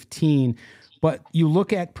 2015. But you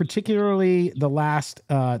look at particularly the last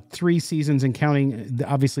 3 seasons and counting,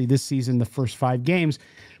 obviously this season, the first 5 games.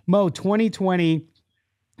 Mo, 2020,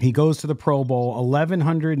 he goes to the Pro Bowl,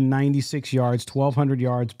 1,196 yards, 1,200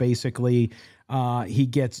 yards basically. He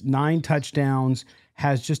gets 9 touchdowns,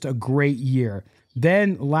 has just a great year.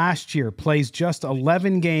 Then last year plays just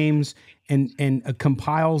 11 games and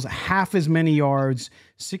compiles half as many yards,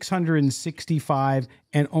 665,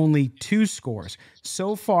 and only 2 scores.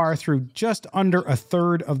 So far through just under a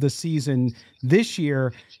third of the season this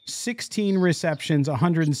year, 16 receptions,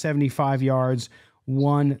 175 yards,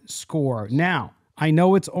 1 score. Now, I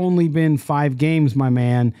know it's only been 5 games, my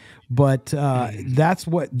man, but that's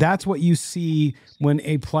what you see when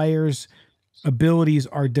a player's abilities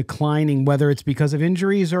are declining, whether it's because of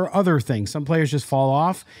injuries or other things. Some players just fall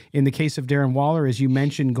off. In the case of Darren Waller, as you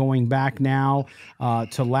mentioned, going back now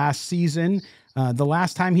to last season, the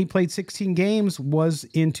last time he played 16 games was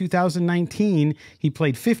in 2019. He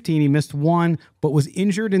played 15. He missed 1, but was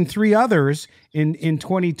injured in 3 others in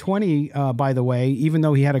 2020, by the way, even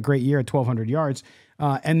though he had a great year at 1,200 yards.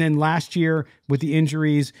 And then last year with the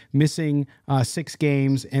injuries, missing 6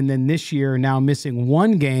 games. And then this year now missing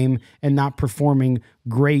 1 game and not performing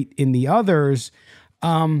great in the others.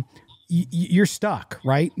 You're stuck,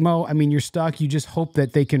 right, Mo? I mean, you're stuck. You just hope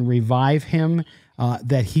that they can revive him,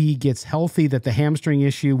 that he gets healthy, that the hamstring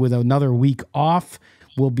issue with another week off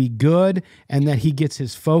will be good, and that he gets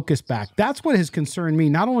his focus back. That's what has concerned me,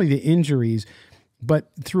 not only the injuries, but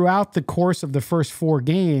throughout the course of the first 4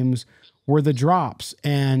 games were the drops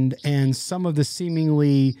and some of the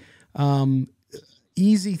seemingly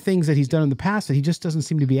easy things that he's done in the past that he just doesn't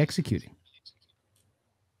seem to be executing.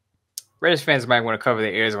 Raiders fans might want to cover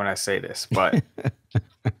their ears when I say this, but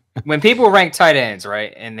when people rank tight ends,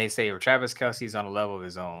 right, and they say Travis Kelce's on a level of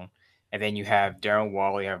his own, and then you have Darren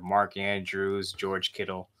Waller, you have Mark Andrews, George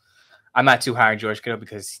Kittle. I'm not too high on George Kittle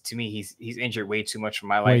because to me he's injured way too much for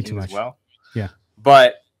my liking as well. Yeah,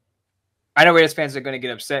 but I know Raiders fans are going to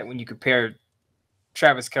get upset when you compare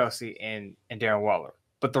Travis Kelce and Darren Waller.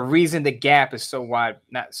 But the reason the gap is so wide,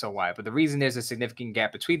 not so wide, but the reason there's a significant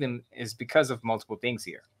gap between them is because of multiple things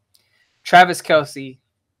here. Travis Kelce,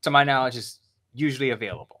 to my knowledge, is usually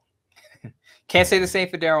available. Can't say the same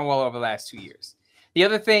for Darren Waller over the last 2 years. The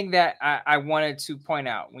other thing that I wanted to point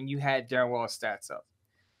out when you had Darren Waller's stats up,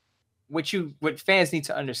 what fans need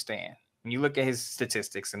to understand, when you look at his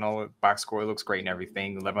statistics and all the box score looks great and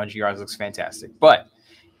everything, 1,100 yards looks fantastic, but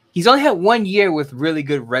he's only had 1 year with really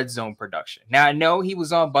good red zone production. Now, I know he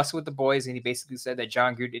was on Busting with the Boys, and he basically said that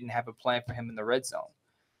John Gruden didn't have a plan for him in the red zone.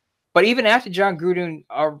 But even after John Gruden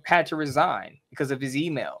had to resign because of his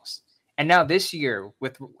emails, and now this year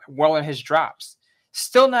with Waller and his drops,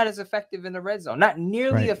 still not as effective in the red zone. Not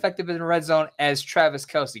nearly effective in the red zone as Travis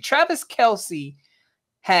Kelce. Travis Kelce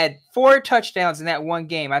had 4 touchdowns in that one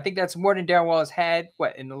game. I think that's more than Darren Waller's had.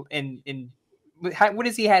 What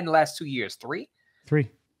has he had in the last 2 years? 3?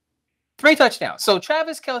 3 touchdowns. So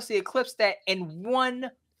Travis Kelce eclipsed that in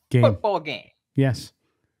one football game. Yes.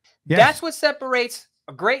 That's what separates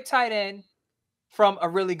a great tight end from a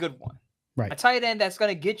really good one. Right. A tight end that's going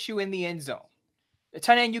to get you in the end zone. A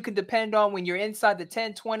tight end you can depend on when you're inside the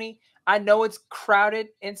 10, 20. I know it's crowded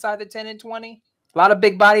inside the 10 and 20. A lot of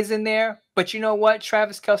big bodies in there. But you know what?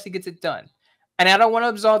 Travis Kelce gets it done. And I don't want to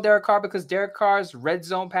absolve Derek Carr because Derek Carr's red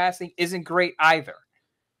zone passing isn't great either.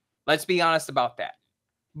 Let's be honest about that.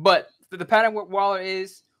 But the pattern with Waller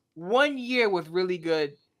is 1 year with really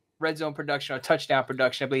good red zone production or touchdown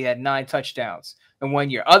production. I believe he had 9 touchdowns in 1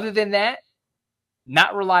 year. Other than that,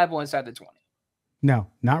 not reliable inside the 20. No,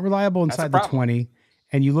 not reliable inside the 20.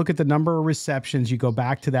 And you look at the number of receptions, you go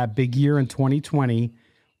back to that big year in 2020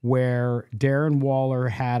 where Darren Waller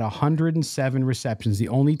had 107 receptions, the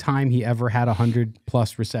only time he ever had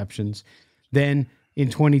 100+ receptions. Then in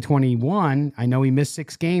 2021, I know he missed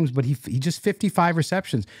 6 games, but he just 55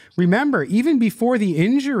 receptions. Remember, even before the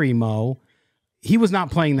injury, Mo, he was not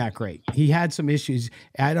playing that great. He had some issues.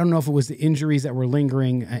 I don't know if it was the injuries that were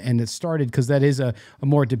lingering and it started because that is a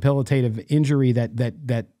more debilitative injury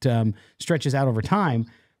that stretches out over time.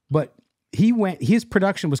 But his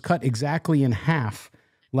production was cut exactly in half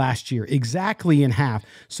last year, exactly in half.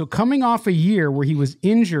 So coming off a year where he was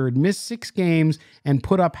injured, missed 6 games, and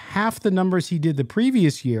put up half the numbers he did the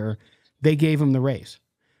previous year, they gave him the raise.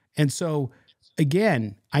 And so,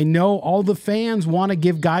 again, I know all the fans want to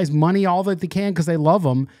give guys money all that they can because they love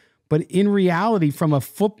them, but in reality, from a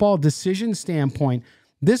football decision standpoint,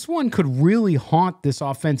 this one could really haunt this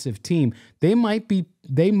offensive team. They might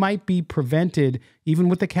be prevented, even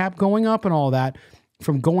with the cap going up and all that,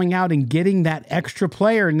 from going out and getting that extra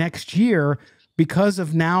player next year because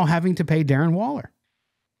of now having to pay Darren Waller.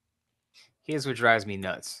 Here's what drives me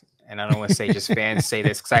nuts. And I don't want to say just fans say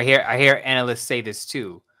this because I hear analysts say this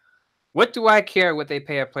too. What do I care what they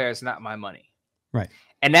pay a player? It's not my money. Right.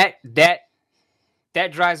 And that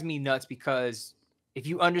drives me nuts because if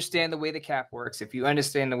you understand the way the cap works, if you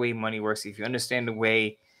understand the way money works, if you understand the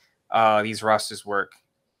way these rosters work,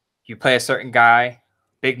 you play a certain guy,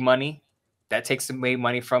 big money, that takes away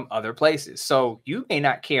money from other places. So you may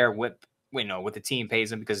not care what the team pays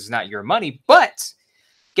them because it's not your money. But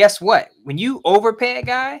guess what? When you overpay a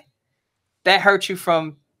guy, that hurts you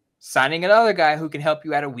from signing another guy who can help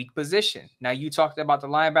you at a weak position. Now, you talked about the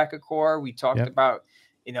linebacker core. We talked about,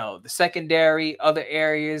 the secondary, other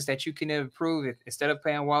areas that you can improve. Instead of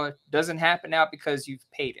paying Waller, doesn't happen now because you've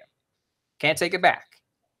paid him. Can't take it back.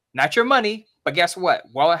 Not your money, but guess what?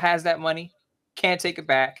 Waller has that money. Can't take it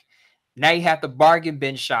back. Now you have to bargain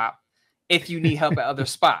bin shop if you need help at other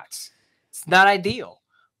spots. It's not ideal.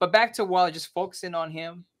 But back to Waller, just focusing on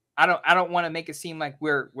him. I don't want to make it seem like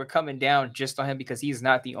we're coming down just on him because he's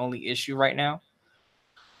not the only issue right now.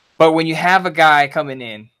 But when you have a guy coming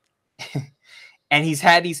in and he's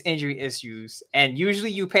had these injury issues, and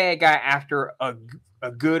usually you pay a guy after a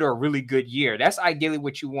good or really good year. That's ideally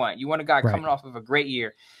what you want. You want a guy coming off of a great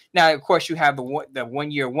year. Now, of course, you have the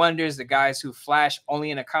 1 year wonders, the guys who flash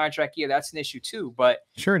only in a contract year. That's an issue too. But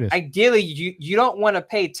sure it is. Ideally, you don't want to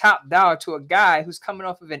pay top dollar to a guy who's coming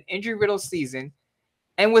off of an injury-riddled season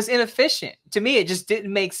and was inefficient. To me, it just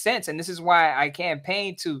didn't make sense. And this is why I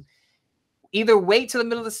campaigned to either wait till the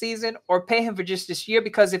middle of the season or pay him for just this year.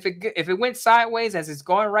 Because if it went sideways as it's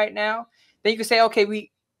going right now, then you can say, okay,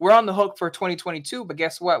 we're on the hook for 2022. But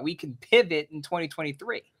guess what? We can pivot in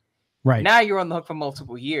 2023. Right. Now you're on the hook for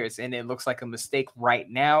multiple years, and it looks like a mistake right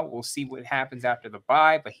now. We'll see what happens after the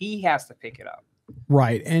bye, but he has to pick it up.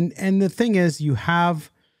 Right. And the thing is, you have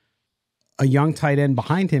a young tight end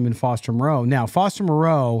behind him in Foster Moreau. Now, Foster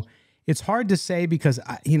Moreau, it's hard to say because,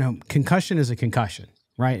 concussion is a concussion,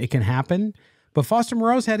 right? It can happen. But Foster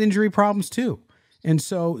Moreau's had injury problems too. And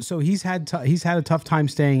so he's had a tough time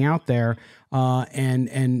staying out there,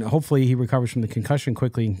 and hopefully he recovers from the concussion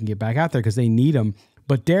quickly and can get back out there because they need him.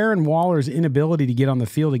 But Darren Waller's inability to get on the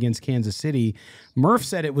field against Kansas City, Murph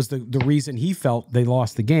said it was the reason he felt they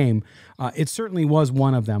lost the game. It certainly was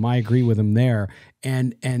one of them. I agree with him there.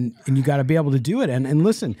 And you got to be able to do it. And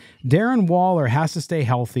listen, Darren Waller has to stay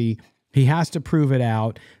healthy. He has to prove it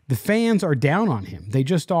out. The fans are down on him. They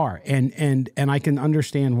just are. And I can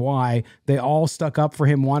understand why. They all stuck up for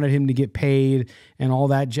him, wanted him to get paid and all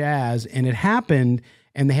that jazz. And it happened,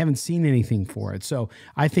 and they haven't seen anything for it. So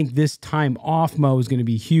I think this time off, Mo, is going to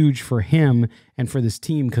be huge for him and for this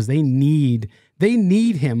team because they need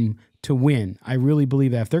him to win. I really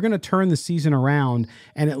believe that. If they're going to turn the season around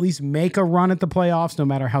and at least make a run at the playoffs, no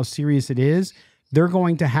matter how serious it is, they're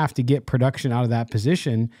going to have to get production out of that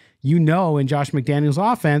position. You know, in Josh McDaniels'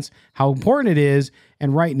 offense, how important it is.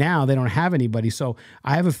 And right now, they don't have anybody. So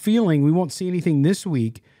I have a feeling we won't see anything this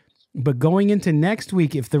week. But going into next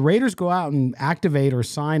week, if the Raiders go out and activate or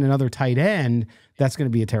sign another tight end, that's going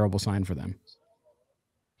to be a terrible sign for them.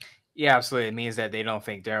 Yeah, absolutely. It means that they don't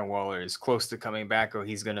think Darren Waller is close to coming back or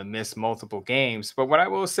he's going to miss multiple games. But what I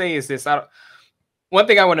will say is this. One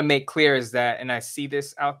thing I want to make clear is that, and I see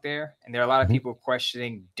this out there, and there are a lot of people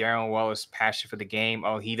questioning Darren Waller's passion for the game.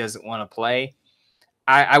 Oh, he doesn't want to play.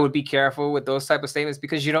 I would be careful with those type of statements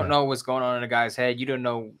because you don't know what's going on in a guy's head. You don't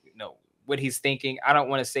know, what he's thinking. I don't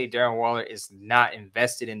want to say Darren Waller is not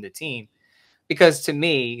invested in the team because to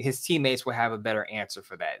me, his teammates will have a better answer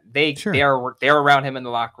for that. They're around him in the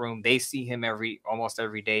locker room. They see him almost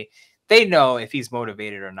every day. They know if he's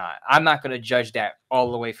motivated or not. I'm not going to judge that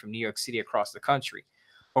all the way from New York City across the country.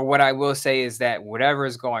 But what I will say is that whatever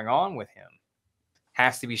is going on with him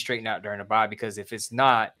has to be straightened out during the bye because if it's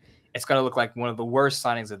not, it's going to look like one of the worst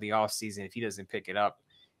signings of the offseason if he doesn't pick it up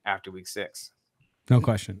after week 6. No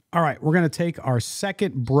question. All right, we're going to take our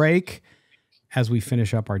second break as we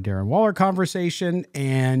finish up our Darren Waller conversation,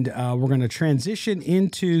 and we're going to transition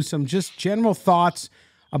into some just general thoughts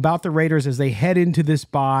about the Raiders as they head into this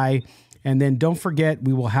bye. And then don't forget,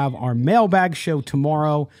 we will have our mailbag show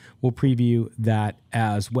tomorrow. We'll preview that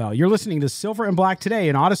as well. You're listening to Silver and Black Today,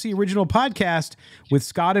 an Odyssey original podcast with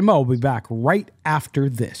Scott and Mo. We'll be back right after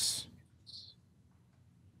this.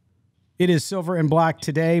 It is Silver and Black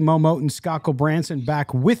Today. Mo Moton, Scott Gulbransen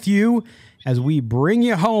back with you as we bring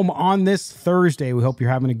you home on this Thursday. We hope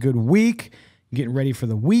you're having a good week, getting ready for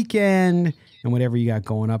the weekend and whatever you got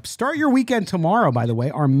going up. Start your weekend tomorrow, by the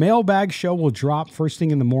way. Our mailbag show will drop first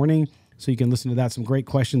thing in the morning, so you can listen to that. Some great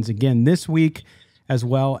questions again this week, as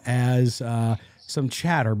well as some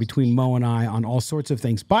chatter between Mo and I on all sorts of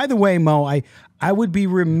things. By the way, Mo, I would be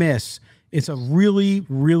remiss. It's a really,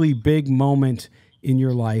 really big moment in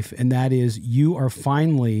your life, and that is you are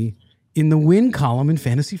finally in the win column in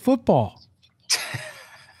fantasy football.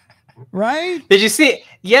 Right? Did you see?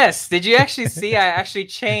 Yes. Did you actually see? I actually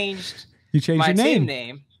changed my your team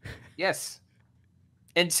name. Yes.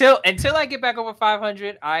 Until I get back over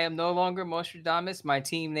 500, I am no longer Nostradamus. My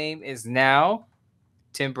team name is now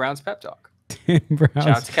Tim Brown's Pep Talk. Tim Brown's. Shout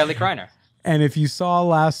out to Kelly Kreiner. And if you saw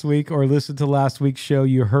last week or listened to last week's show,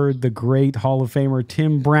 you heard the great Hall of Famer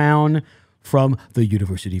Tim Brown from the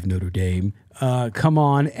University of Notre Dame come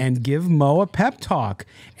on and give Mo a pep talk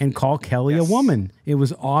and call Kelly a woman. It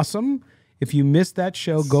was awesome. If you missed that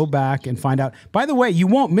show, go back and find out. By the way, you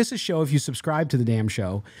won't miss a show if you subscribe to the damn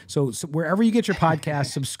show. So wherever you get your podcast,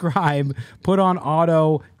 subscribe, put on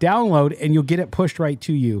auto, download, and you'll get it pushed right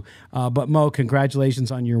to you. But Mo, congratulations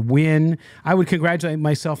on your win. I would congratulate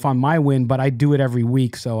myself on my win, but I do it every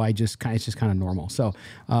week, so it's just kind of normal. So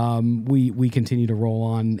we continue to roll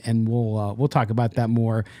on, and we'll talk about that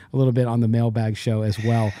more a little bit on the mailbag show as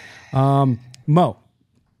well. Mo,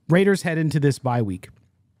 Raiders head into this bye week.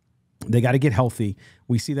 They got to get healthy.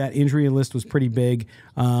 We see that injury list was pretty big.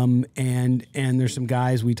 And there's some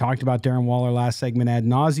guys, we talked about Darren Waller last segment ad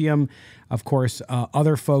nauseum. Of course,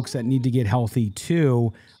 other folks that need to get healthy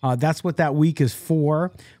too. That's what that week is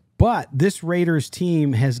for. But this Raiders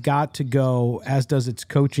team has got to go, as does its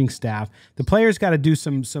coaching staff. The players got to do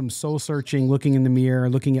some soul searching, looking in the mirror,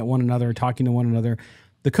 looking at one another, talking to one another.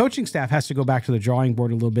 The coaching staff has to go back to the drawing board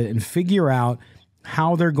a little bit and figure out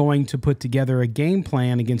how they're going to put together a game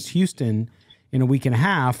plan against Houston in a week and a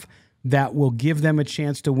half that will give them a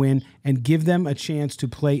chance to win and give them a chance to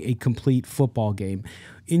play a complete football game.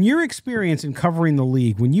 In your experience in covering the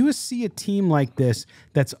league, when you see a team like this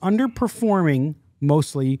that's underperforming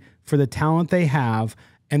mostly for the talent they have,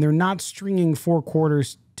 and they're not stringing 4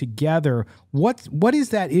 quarters together, what is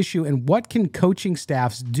that issue, and what can coaching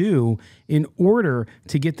staffs do in order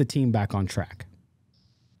to get the team back on track?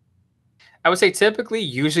 I would say typically,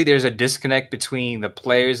 usually there's a disconnect between the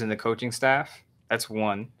players and the coaching staff. That's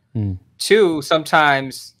one. Two,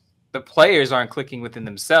 sometimes the players aren't clicking within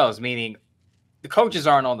themselves, meaning the coaches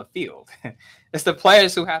aren't on the field. It's the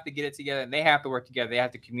players who have to get it together, and they have to work together. They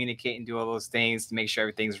have to communicate and do all those things to make sure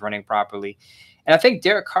everything's running properly. And I think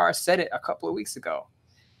Derek Carr said it a couple of weeks ago.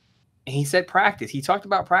 And he said practice. He talked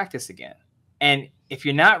about practice again. And if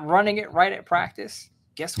you're not running it right at practice,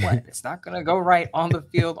 guess what? It's not going to go right on the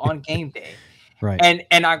field on game day. Right.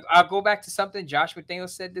 And I'll go back to something Josh McDaniels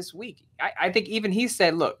said this week. I think even he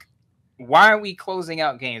said, look, why are we closing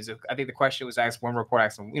out games? I think the question was asked, one report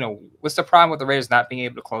asked him, what's the problem with the Raiders not being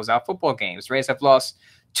able to close out football games? The Raiders have lost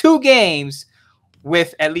 2 games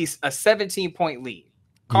with at least a 17-point lead.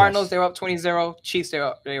 Cardinals, they were up 20-0. Chiefs, they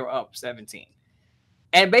were up 17.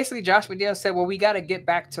 And basically, Josh McDaniels said, well, we got to get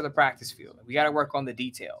back to the practice field. We got to work on the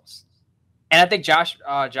details. And I think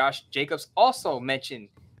Josh Jacobs also mentioned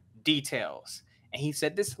details. And he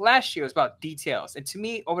said this last year was about details. And to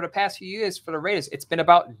me, over the past few years for the Raiders, it's been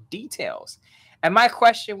about details. And my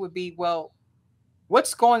question would be, well,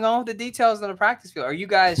 what's going on with the details on the practice field? Are you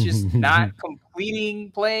guys just not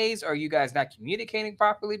completing plays? Are you guys not communicating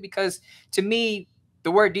properly? Because to me,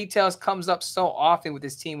 the word details comes up so often with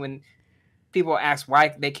this team when people ask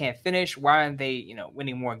why they can't finish, why aren't they,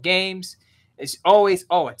 winning more games? It's always,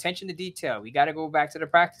 attention to detail. We got to go back to the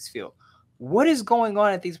practice field. What is going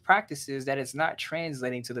on at these practices that it's not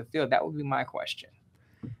translating to the field? That would be my question.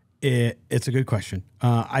 It's a good question.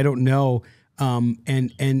 I don't know.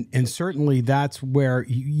 And certainly that's where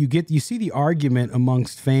you see the argument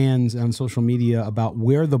amongst fans on social media about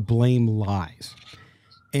where the blame lies.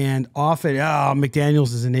 And often,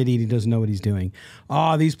 McDaniels is an idiot. He doesn't know what he's doing.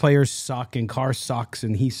 These players suck, and Carr sucks,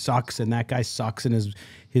 and he sucks, and that guy sucks, and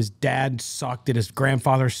his dad sucked, and his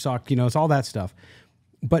grandfather sucked. It's all that stuff.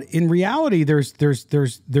 But in reality, there's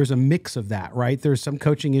a mix of that, right? There's some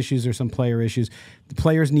coaching issues, there's some player issues. The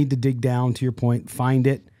players need to dig down, to your point, find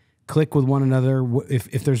it, click with one another.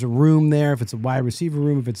 If there's a room there, if it's a wide receiver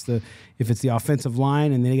room, if it's the offensive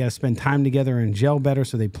line, and they got to spend time together and gel better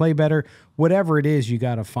so they play better. Whatever it is, you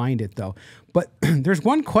got to find it though. But there's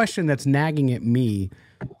one question that's nagging at me,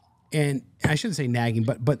 and I shouldn't say nagging,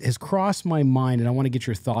 but has crossed my mind, and I want to get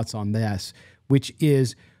your thoughts on this, which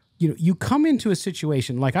is, you come into a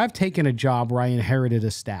situation like I've taken a job where I inherited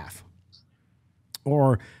a staff,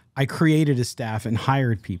 or I created a staff and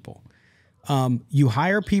hired people. You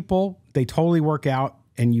hire people, they totally work out,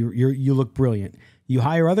 and you look brilliant. You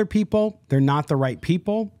hire other people, they're not the right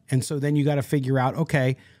people, and so then you got to figure out,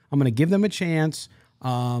 okay, I'm going to give them a chance.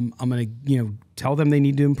 I'm going to tell them they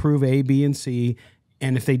need to improve A, B, and C.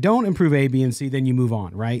 And if they don't improve A, B, and C, then you move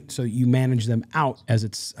on, right? So you manage them out, as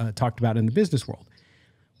it's talked about in the business world.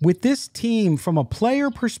 With this team, from a player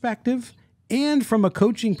perspective and from a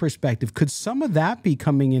coaching perspective, could some of that be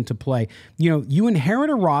coming into play? You inherit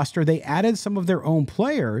a roster. They added some of their own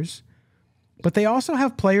players, but they also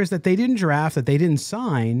have players that they didn't draft, that they didn't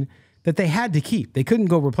sign, that they had to keep. They couldn't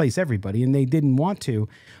go replace everybody, and they didn't want to.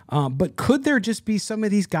 But could there just be some of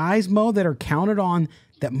these guys, Mo, that are counted on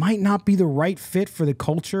that might not be the right fit for the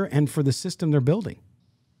culture and for the system they're building?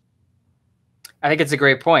 I think it's a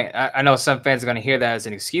great point. I know some fans are going to hear that as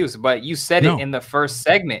an excuse, but you said it in the first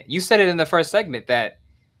segment. You said it in the first segment that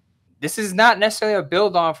this is not necessarily a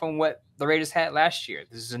build on from what the Raiders had last year.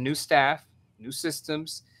 This is a new staff, new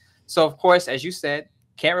systems. So, of course, as you said,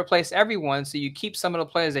 can't replace everyone. So you keep some of the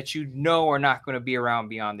players that are not going to be around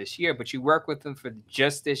beyond this year, but you work with them for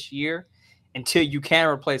just this year until you can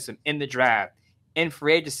replace them in the draft, in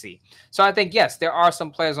free agency. So I think, yes, there are some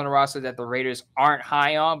players on the roster that the Raiders aren't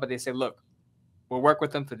high on, but they say, look, we'll work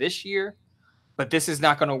with them for this year, but this is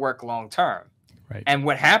not going to work long term. Right. And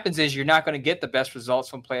what happens is you're not going to get the best results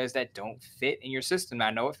from players that don't fit in your system. Now,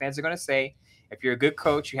 I know what fans are going to say. If you're a good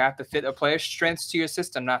coach, you have to fit a player's strengths to your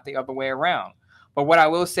system, not the other way around. But what I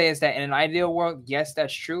will say is that in an ideal world, yes,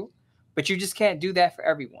 that's true, but you just can't do that for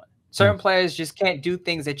everyone. Certain players just can't do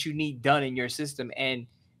things that you need done in your system, and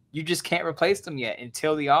you just can't replace them yet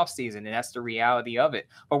until the offseason, and that's the reality of it.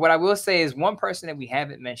 But what I will say is one person that we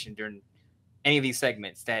haven't mentioned during any of these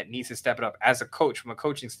segments that needs to step it up as a coach from a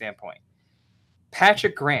coaching standpoint,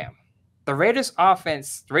 Patrick Graham. The Raiders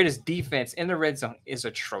offense, the Raiders defense in the red zone is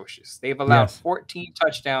atrocious. They've allowed 14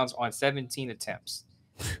 touchdowns on 17 attempts.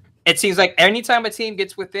 It seems like anytime a team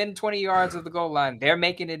gets within 20 yards of the goal line, they're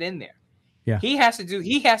making it in there. Yeah. He has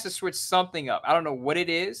to switch something up. I don't know what it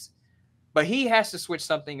is, but he has to switch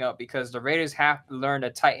something up because the Raiders have to learn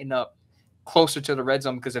to tighten up closer to the red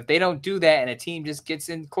zone, because if they don't do that and a team just gets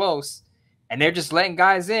in close and they're just letting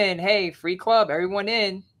guys in, hey, free club, everyone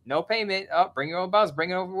in, no payment, bring your own bus,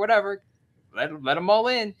 bring it over, whatever, let them all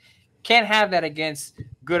in. Can't have that against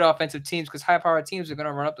good offensive teams because high-powered teams are going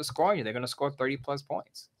to run up the score on you. They're going to score 30-plus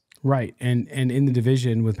points. Right. And in the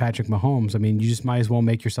division with Patrick Mahomes, I mean, you just might as well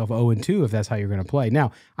make yourself 0-2 if that's how you're going to play.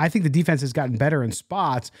 Now, I think the defense has gotten better in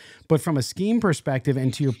spots, but from a scheme perspective,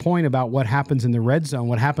 and to your point about what happens in the red zone,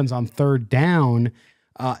 what happens on third down,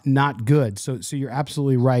 not good. So you're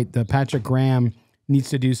absolutely right. The Patrick Graham needs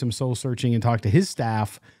to do some soul searching and talk to his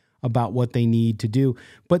staff about what they need to do.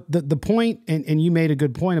 But the point, and you made a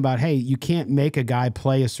good point about, hey, you can't make a guy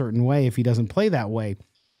play a certain way if he doesn't play that way.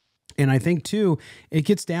 And I think, too, it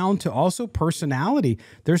gets down to also personality.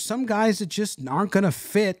 There's some guys that just aren't going to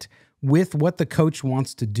fit with what the coach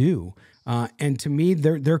wants to do. And to me,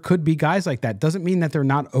 there could be guys like that. Doesn't mean that they're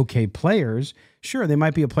not okay players. Sure, they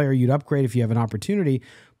might be a player you'd upgrade if you have an opportunity.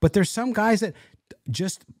 But there's some guys that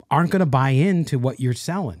just aren't going to buy into what you're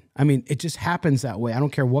selling. I mean, it just happens that way. I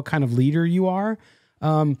don't care what kind of leader you are.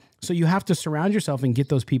 So you have to surround yourself and get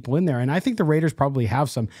those people in there. And I think the Raiders probably have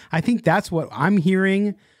some. I think that's what I'm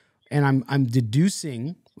hearing. And I'm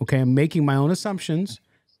deducing, okay, I'm making my own assumptions.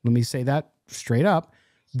 Let me say that straight up,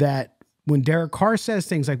 that when Derek Carr says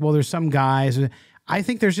things like, well, there's some guys, I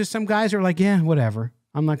think there's just some guys who are like, yeah, whatever.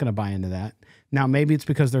 I'm not going to buy into that. Now, maybe it's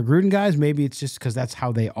because they're Gruden guys. Maybe it's just because that's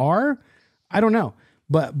how they are. I don't know.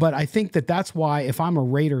 But I think that's why if I'm a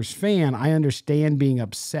Raiders fan, I understand being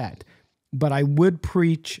upset. But I would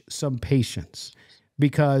preach some patience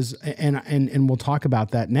because, and we'll talk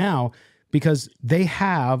about that now, because they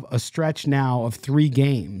have a stretch now of 3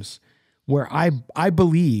 games where I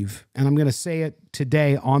believe, and I'm going to say it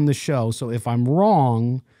today on the show, so if I'm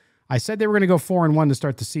wrong, I said they were going to go 4-1 to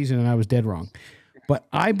start the season, and I was dead wrong. But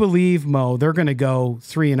I believe, Mo, they're going to go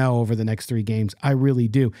 3-0 over the next 3 games. I really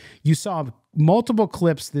do. You saw multiple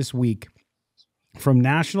clips this week from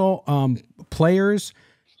national players,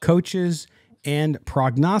 coaches, and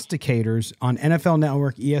prognosticators on NFL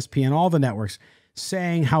Network, ESPN, all the networks,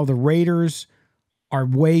 saying how the Raiders are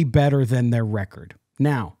way better than their record.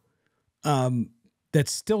 Now, that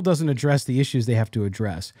still doesn't address the issues they have to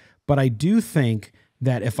address. But I do think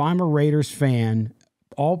that if I'm a Raiders fan,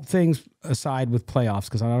 all things aside with playoffs,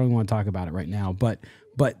 because I don't even want to talk about it right now, but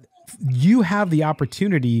you have the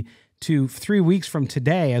opportunity to 3 weeks from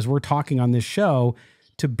today, as we're talking on this show,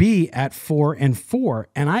 to be at 4-4,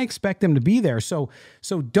 and I expect them to be there. So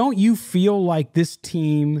don't you feel like this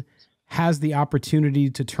team has the opportunity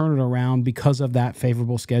to turn it around because of that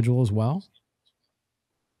favorable schedule as well?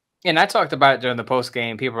 And I talked about it during the post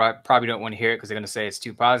game. People probably don't want to hear it because they're going to say it's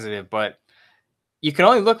too positive, but you can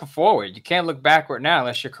only look forward. You can't look backward now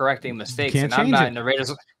unless you're correcting mistakes. And I'm not in the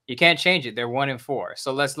Raiders. You can't change it. They're 1-4.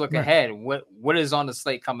 So let's look ahead. What is on the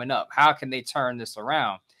slate coming up? How can they turn this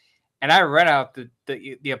around? And I read out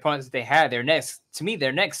the opponents they had. Their next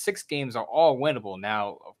 6 games are all winnable.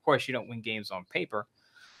 Now, of course, you don't win games on paper.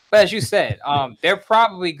 But as you said, they're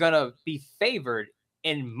probably going to be favored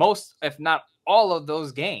in most, if not all of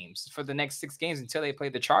those games for the next 6 games until they play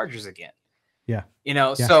the Chargers again. Yeah.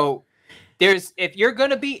 So if you're going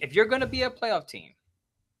to be a playoff team,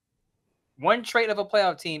 one trait of a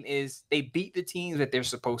playoff team is they beat the teams that they're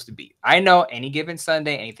supposed to beat. I know any given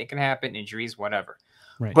Sunday, anything can happen, injuries, whatever.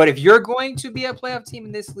 Right. But if you're going to be a playoff team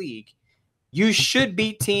in this league, you should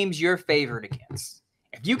beat teams you're favored against.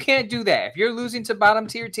 If you can't do that, if you're losing to bottom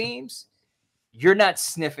tier teams, you're not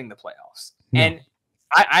sniffing the playoffs. No. And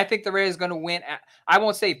I think the Raiders are going to win. I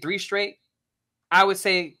won't say 3 straight. I would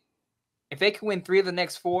say if they can win 3 of the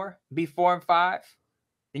next 4, be 4-5,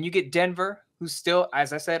 then you get Denver, who's still,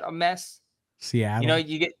 as I said, a mess. Seattle.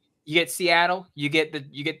 You get Seattle. You get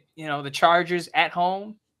the Chargers at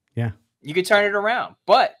home. Yeah. You can turn it around,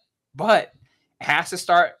 but it has to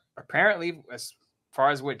start. Apparently, as far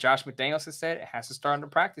as what Josh McDaniels has said, it has to start on the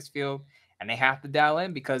practice field, and they have to dial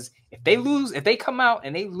in because if they come out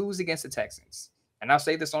and they lose against the Texans, and I'll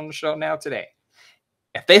say this on the show now today,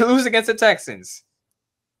 if they lose against the Texans,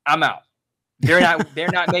 I'm out. They're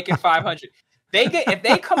not making 500. If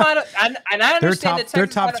they come out of, and I understand their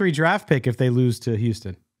top 3 draft pick if they lose to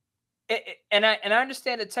Houston. And I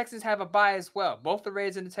understand the Texans have a bye as well. Both the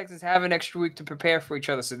Raiders and the Texans have an extra week to prepare for each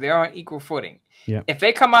other, so they're on equal footing. Yeah. If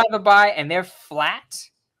they come out of the bye and they're flat,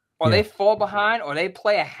 or they fall behind, or they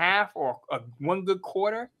play a half or one good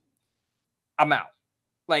quarter, I'm out.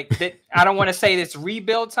 Like that, I don't want to say it's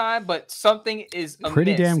rebuild time, but something is amiss.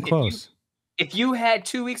 Pretty damn close. If you had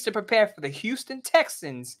 2 weeks to prepare for the Houston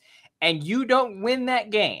Texans and you don't win that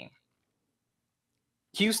game,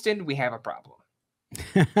 Houston, we have a problem.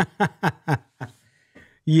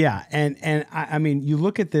 Yeah, and I mean, you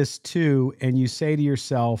look at this too, and you say to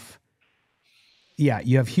yourself, yeah,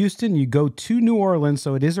 you have Houston, you go to New Orleans,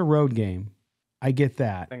 so it is a road game. I get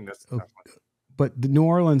that. I think that's a tough one. but the New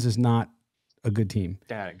Orleans is not a good team.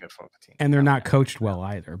 They had a good football team. And they're not coached well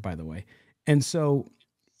either, by the way. And so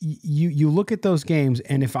you look at those games,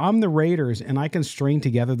 and if I'm the Raiders and I can string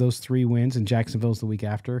together those 3 wins, and Jacksonville's the week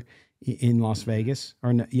after in Las Vegas,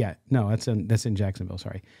 or that's in Jacksonville.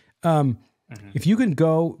 Sorry. If you can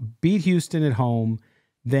go beat Houston at home,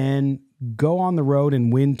 then go on the road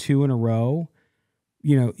and win 2 in a row,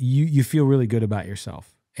 you feel really good about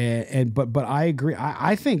yourself. But I agree.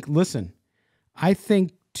 I think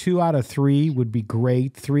 2 out of 3 would be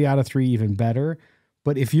great. 3 out of 3 even better.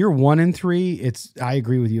 But if you're 1-3, I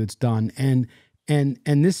agree with you. It's done. And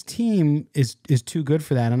this team is too good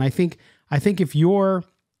for that. And I think if you're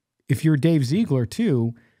Dave Ziegler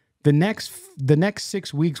too, the next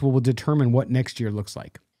 6 weeks will determine what next year looks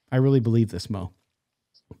like. I really believe this, Mo,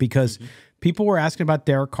 because people were asking about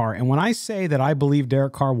Derek Carr. And when I say that I believe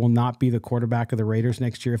Derek Carr will not be the quarterback of the Raiders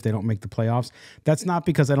next year if they don't make the playoffs, that's not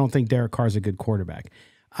because I don't think Derek Carr is a good quarterback.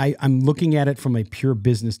 I'm looking at it from a pure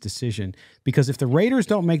business decision, because if the Raiders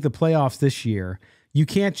don't make the playoffs this year, you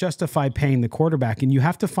can't justify paying the quarterback, and you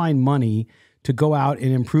have to find money to go out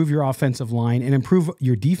and improve your offensive line and improve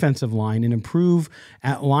your defensive line and improve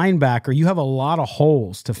at linebacker. You have a lot of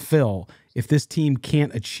holes to fill if this team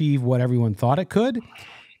can't achieve what everyone thought it could.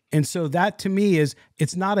 And so that to me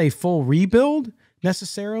it's not a full rebuild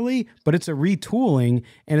necessarily, but it's a retooling,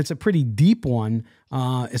 and it's a pretty deep one,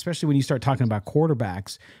 especially when you start talking about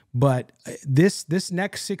quarterbacks. But this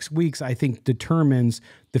next 6 weeks, I think, determines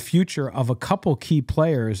the future of a couple key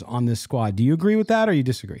players on this squad. Do you agree with that, or you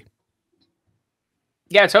disagree?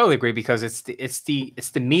 Yeah, I totally agree, because it's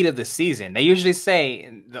the meat of the season. They usually say,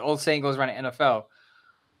 and the old saying goes around in NFL,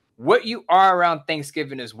 what you are around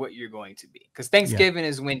Thanksgiving is what you're going to be. Because Thanksgiving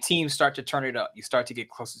is when teams start to turn it up. You start to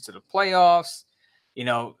get closer to the playoffs.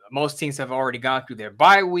 Most teams have already gone through their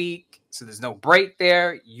bye week, so there's no break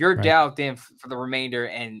there. You're dialed in for the remainder,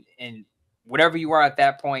 and whatever you are at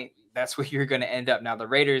that point, that's where you're going to end up. Now, the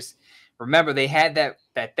Raiders, remember, they had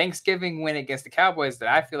that Thanksgiving win against the Cowboys that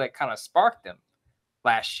I feel like kind of sparked them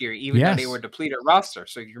last year, even though they were depleted roster.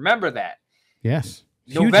 So you remember that. Yes.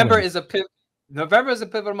 November is a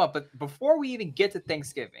pivotal month. But before we even get to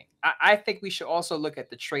Thanksgiving, I think we should also look at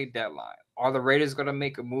the trade deadline. Are the Raiders going to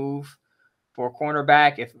make a move for a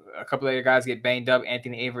cornerback? If a couple of their guys get banged up,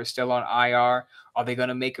 Anthony Averett is still on IR. Are they going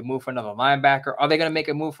to make a move for another linebacker? Are they going to make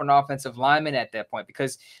a move for an offensive lineman at that point?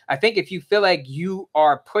 Because I think if you feel like you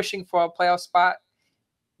are pushing for a playoff spot,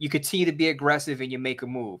 you continue to be aggressive and you make a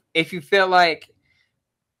move. If you feel like,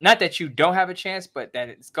 not that you don't have a chance, but that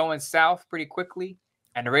it's going south pretty quickly,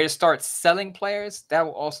 and the Raiders start selling players, that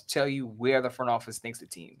will also tell you where the front office thinks the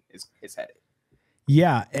team is headed.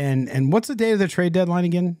 Yeah, and what's the date of the trade deadline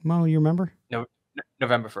again, Mo? You remember? No,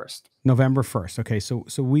 November 1st. November 1st. Okay,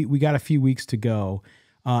 so we got a few weeks to go,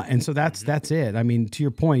 and so that's it. I mean, to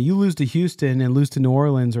your point, you lose to Houston and lose to New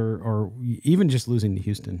Orleans, or even just losing to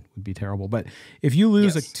Houston would be terrible. But if you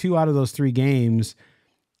lose like 2 out of those 3 games,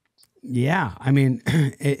 yeah, I mean,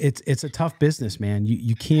 it's a tough business, man.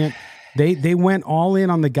 You can't. They went all in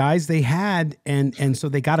on the guys they had, and so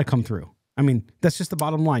they got to come through. I mean, that's just the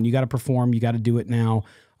bottom line. You got to perform. You got to do it now.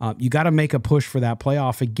 You got to make a push for that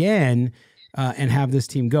playoff again, and have this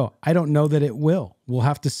team go. I don't know that it will. We'll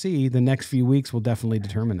have to see. The next few weeks will definitely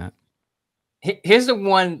determine that. Here's the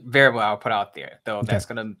one variable I'll put out there, though,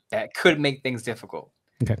 that could make things difficult.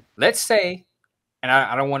 Okay. Let's say, and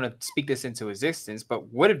I don't want to speak this into existence, but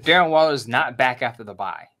what if Darren Waller is not back after the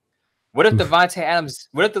bye? What if Devontae Adams?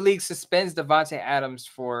 What if the league suspends Devontae Adams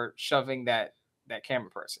for shoving that camera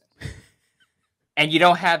person? And you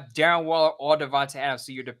don't have Darren Waller or Devontae Adams,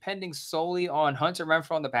 so you're depending solely on Hunter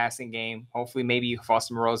Renfrow in the passing game. Hopefully, maybe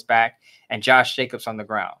Foster Moreau's back and Josh Jacobs on the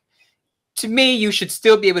ground. To me, you should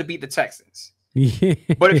still be able to beat the Texans. Yeah.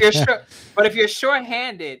 But if you're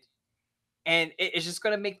shorthanded, and it's just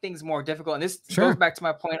going to make things more difficult. And this goes back to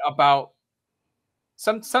my point about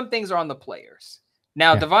some things are on the players.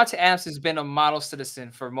 Now, Devontae Adams has been a model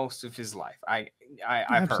citizen for most of his life.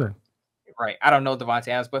 I've heard. Right. I don't know Devontae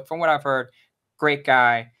Adams, but from what I've heard, great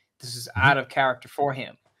guy. This is out of character for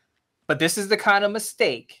him. But this is the kind of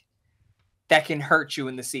mistake that can hurt you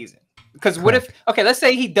in the season. Because what if, let's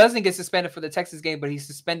say he doesn't get suspended for the Texas game, but he's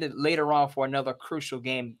suspended later on for another crucial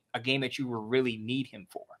game, a game that you will really need him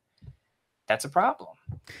for. That's a problem.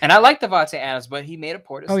 And I like Devontae Adams, but he made a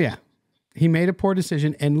poor decision. Oh, yeah. He made a poor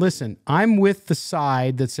decision. And listen, I'm with the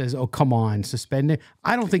side that says, oh, come on, suspended.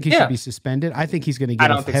 I don't think he should be suspended. I think he's going to get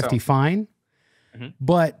a hefty fine.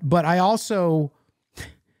 But I also,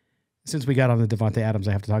 since we got on the Devontae Adams,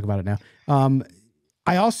 I have to talk about it now.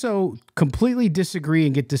 I also completely disagree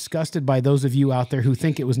and get disgusted by those of you out there who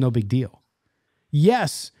think it was no big deal.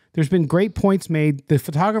 Yes, there's been great points made. The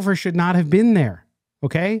photographer should not have been there.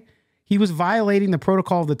 Okay. He was violating the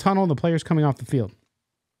protocol of the tunnel and the players coming off the field.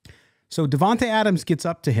 So Devontae Adams gets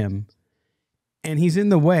up to him and he's in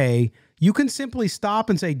the way. You can simply stop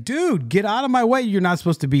and say, dude, get out of my way. You're not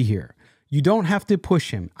supposed to be here. You don't have to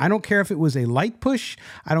push him. I don't care if it was a light push.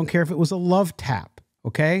 I don't care if it was a love tap.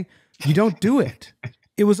 Okay. You don't do it.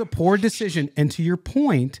 It was a poor decision. And to your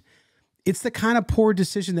point, it's the kind of poor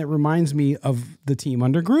decision that reminds me of the team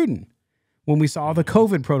under Gruden when we saw the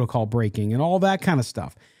COVID protocol breaking and all that kind of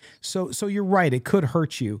stuff. So you're right. It could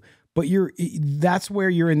hurt you, but that's where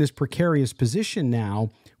you're in this precarious position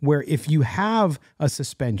now, where if you have a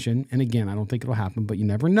suspension, and again, I don't think it'll happen, but you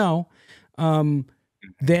never know,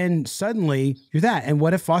 then suddenly you're that. And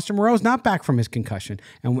what if Foster Moreau's not back from his concussion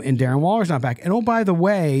and Darren Waller's not back? And oh, by the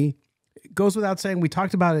way, it goes without saying, we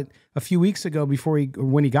talked about it a few weeks ago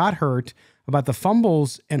when he got hurt about the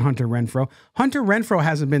fumbles and Hunter Renfrow. Hunter Renfrow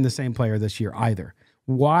hasn't been the same player this year either.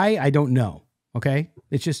 Why? I don't know. Okay.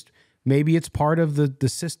 It's just, maybe it's part of the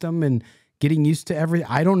system and getting used to everything.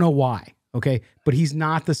 I don't know why. Okay. But he's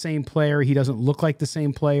not the same player. He doesn't look like the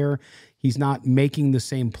same player. He's not making the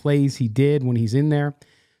same plays he did when he's in there.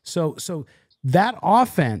 So that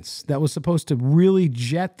offense that was supposed to really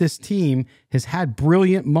jet this team has had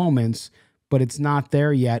brilliant moments, but it's not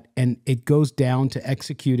there yet. And it goes down to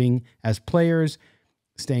executing as players,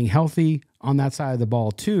 staying healthy on that side of the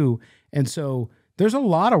ball too. And so there's a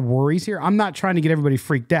lot of worries here. I'm not trying to get everybody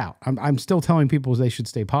freaked out. I'm still telling people they should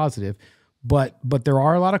stay positive, but there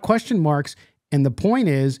are a lot of question marks. And the point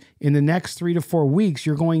is, in the next 3 to 4 weeks,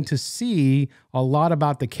 you're going to see a lot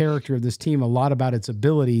about the character of this team, a lot about its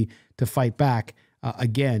ability to fight back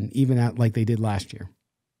again, even like they did last year.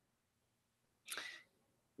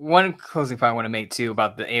 One closing point I want to make too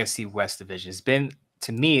about the AFC West division has been,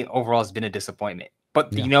 to me, overall, has been a disappointment.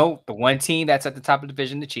 But you know, the one team that's at the top of the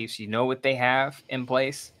division, the Chiefs, you know what they have in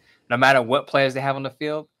place, no matter what players they have on the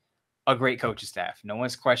field, a great coaching staff. No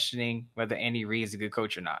one's questioning whether Andy Reid is a good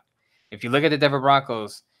coach or not. If you look at the Denver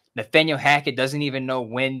Broncos, Nathaniel Hackett doesn't even know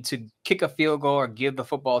when to kick a field goal or give the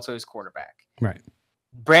football to his quarterback. Right.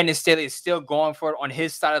 Brandon Staley is still going for it on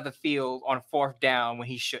his side of the field on 4th down when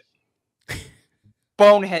he should.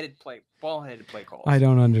 Boneheaded play calls. I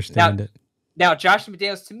don't understand it. Now, Josh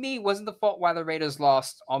McDaniels, to me, wasn't the fault why the Raiders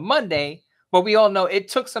lost on Monday, but we all know it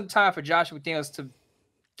took some time for Josh McDaniels to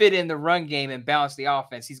fit in the run game and balance the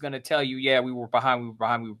offense. He's going to tell you, yeah, we were behind.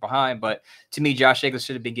 But to me, Josh Jacobs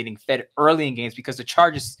should have been getting fed early in games because the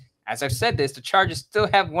Chargers, as I've said this, the Chargers still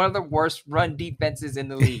have one of the worst run defenses in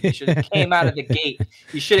the league. You should have came out of the gate.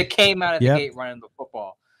 You should have came out of the gate running the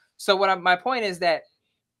football. So my point is that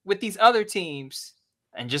with these other teams,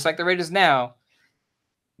 and just like the Raiders now,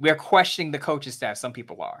 we're questioning the coaching staff. Some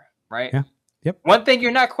people are, right? Yeah. Yep. One thing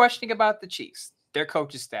you're not questioning about the Chiefs, their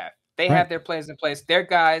coaching staff. They have their players in place. Their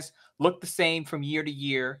guys look the same from year to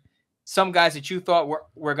year. Some guys that you thought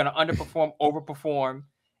were going to underperform, overperform.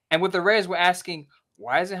 And with the Raiders, we're asking,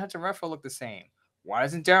 why doesn't Hunter Renfrow look the same? Why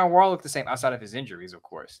doesn't Darren Waller look the same outside of his injuries, of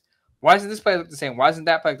course? Why doesn't this player look the same? Why doesn't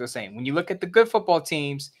that player look the same? When you look at the good football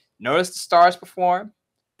teams, notice the stars perform.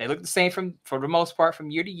 They look the same for the most part from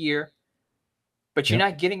year to year. But you're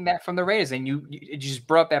not getting that from the Raiders. And you just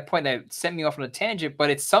brought up that point that sent me off on a tangent, but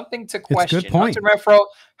it's something to question. It's a good point.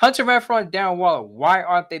 Hunter Renfrow and Darren Waller, why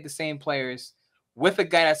aren't they the same players with a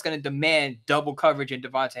guy that's going to demand double coverage in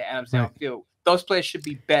Devontae Adams downfield? Those players should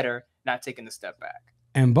be better, not taking a step back.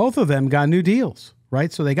 And both of them got new deals,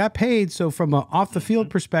 right? So they got paid. So from an off-the-field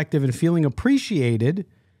perspective and feeling appreciated,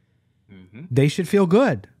 they should feel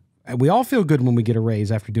good. And we all feel good when we get a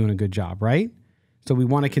raise after doing a good job, right? So we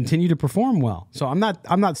want to continue to perform well. So I'm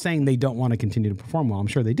not saying they don't want to continue to perform well. I'm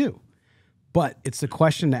sure they do. But it's a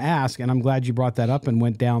question to ask, and I'm glad you brought that up and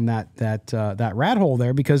went down that rat hole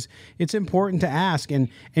there, because it's important to ask. And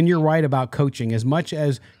you're right about coaching. As much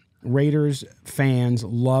as Raiders fans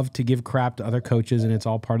love to give crap to other coaches, and it's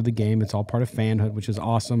all part of the game, it's all part of fanhood, which is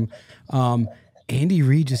awesome. Andy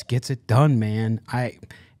Reid just gets it done, man.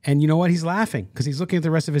 And you know what? He's laughing because he's looking at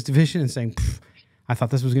the rest of his division and saying, I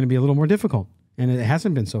thought this was going to be a little more difficult. And it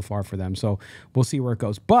hasn't been so far for them. So we'll see where it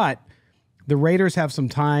goes. But the Raiders have some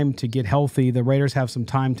time to get healthy. The Raiders have some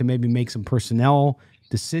time to maybe make some personnel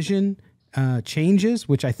decision changes,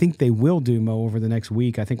 which I think they will do, Mo, over the next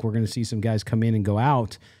week. I think we're going to see some guys come in and go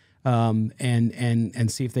out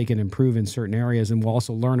and see if they can improve in certain areas. And we'll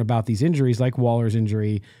also learn about these injuries like Waller's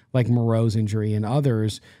injury, like Moreau's injury, and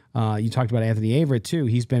others. You talked about Anthony Averett, too.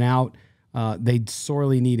 He's been out. They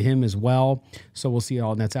sorely need him as well. So we'll see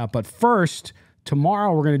how it nets out. But first,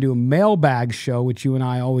 tomorrow we're going to do a mailbag show, which you and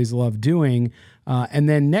I always love doing. And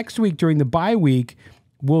then next week during the bye week,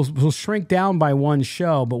 we'll shrink down by one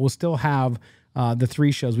show, but we'll still have the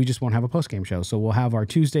 3 shows. We just won't have a post-game show. So we'll have our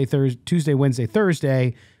Tuesday, Wednesday,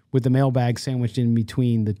 Thursday with the mailbag sandwiched in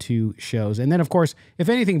between the 2 shows. And then, of course, if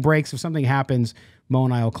anything breaks, if something happens, Mo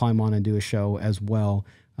and I will climb on and do a show as well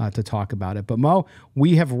to talk about it. But Mo,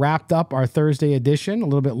 we have wrapped up our Thursday edition a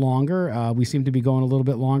little bit longer. We seem to be going a little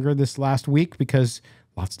bit longer this last week because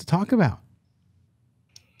lots to talk about.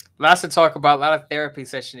 Lots to talk about, a lot of therapy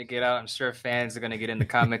session to get out. I'm sure fans are going to get in the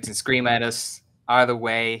comments and scream at us either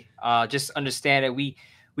way. Just understand that we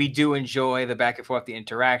do enjoy the back and forth, the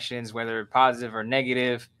interactions, whether positive or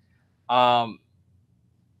negative. We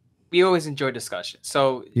always enjoy discussion.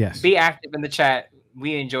 So yes, be active in the chat.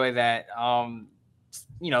 We enjoy that.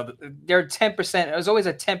 There are 10%. There's always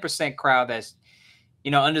a 10% crowd that's,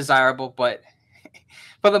 undesirable, but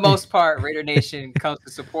for the most part, Raider Nation comes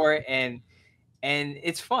to support and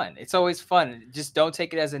it's fun. It's always fun. Just don't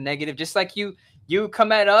take it as a negative. Just like you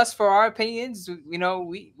come at us for our opinions,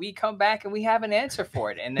 we come back and we have an answer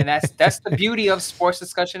for it. And then that's the beauty of sports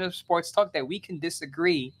discussion, of sports talk, that we can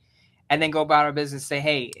disagree and then go about our business and say,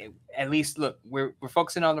 hey, at least look, we're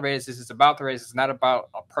focusing on the Raiders. This is about the Raiders. It's not about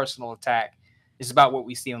a personal attack. It's about what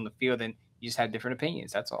we see on the field, and you just have different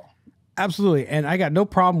opinions. That's all. Absolutely. And I got no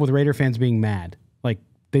problem with Raider fans being mad. Like,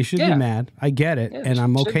 they should be mad. I get it, and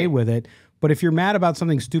I'm okay with it. But if you're mad about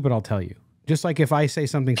something stupid, I'll tell you. Just like if I say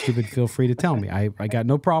something stupid, feel free to tell me. I got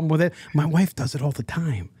no problem with it. My wife does it all the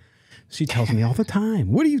time. She tells me all the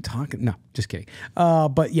time, what are you talking? No, just kidding.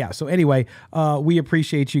 But yeah, so anyway, we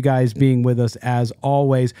appreciate you guys being with us as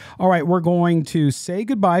always. All right, we're going to say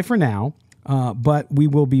goodbye for now. But we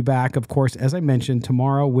will be back, of course, as I mentioned,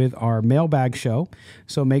 tomorrow with our mailbag show.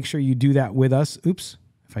 So make sure you do that with us. Oops.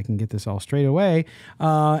 If I can get this all straight away.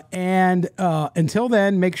 And until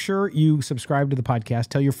then, make sure you subscribe to the podcast.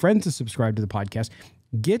 Tell your friends to subscribe to the podcast.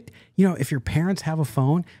 If your parents have a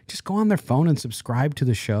phone, just go on their phone and subscribe to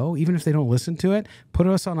the show. Even if they don't listen to it, put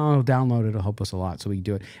us on auto download. It'll help us a lot so we can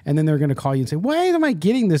do it. And then they're going to call you and say, why am I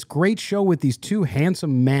getting this great show with these 2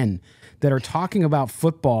 handsome men that are talking about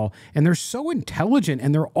football? And they're so intelligent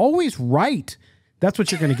and they're always right. That's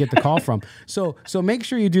what you're going to get the call from. So make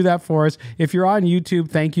sure you do that for us. If you're on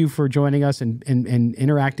YouTube, thank you for joining us and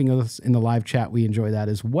interacting with us in the live chat. We enjoy that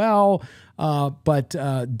as well. But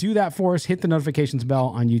do that for us. Hit the notifications bell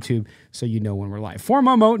on YouTube so you know when we're live. For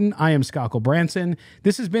Mo Moton, I am Scott Gulbransen.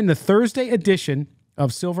 This has been the Thursday edition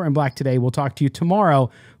of Silver and Black Today. We'll talk to you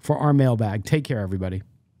tomorrow for our mailbag. Take care, everybody.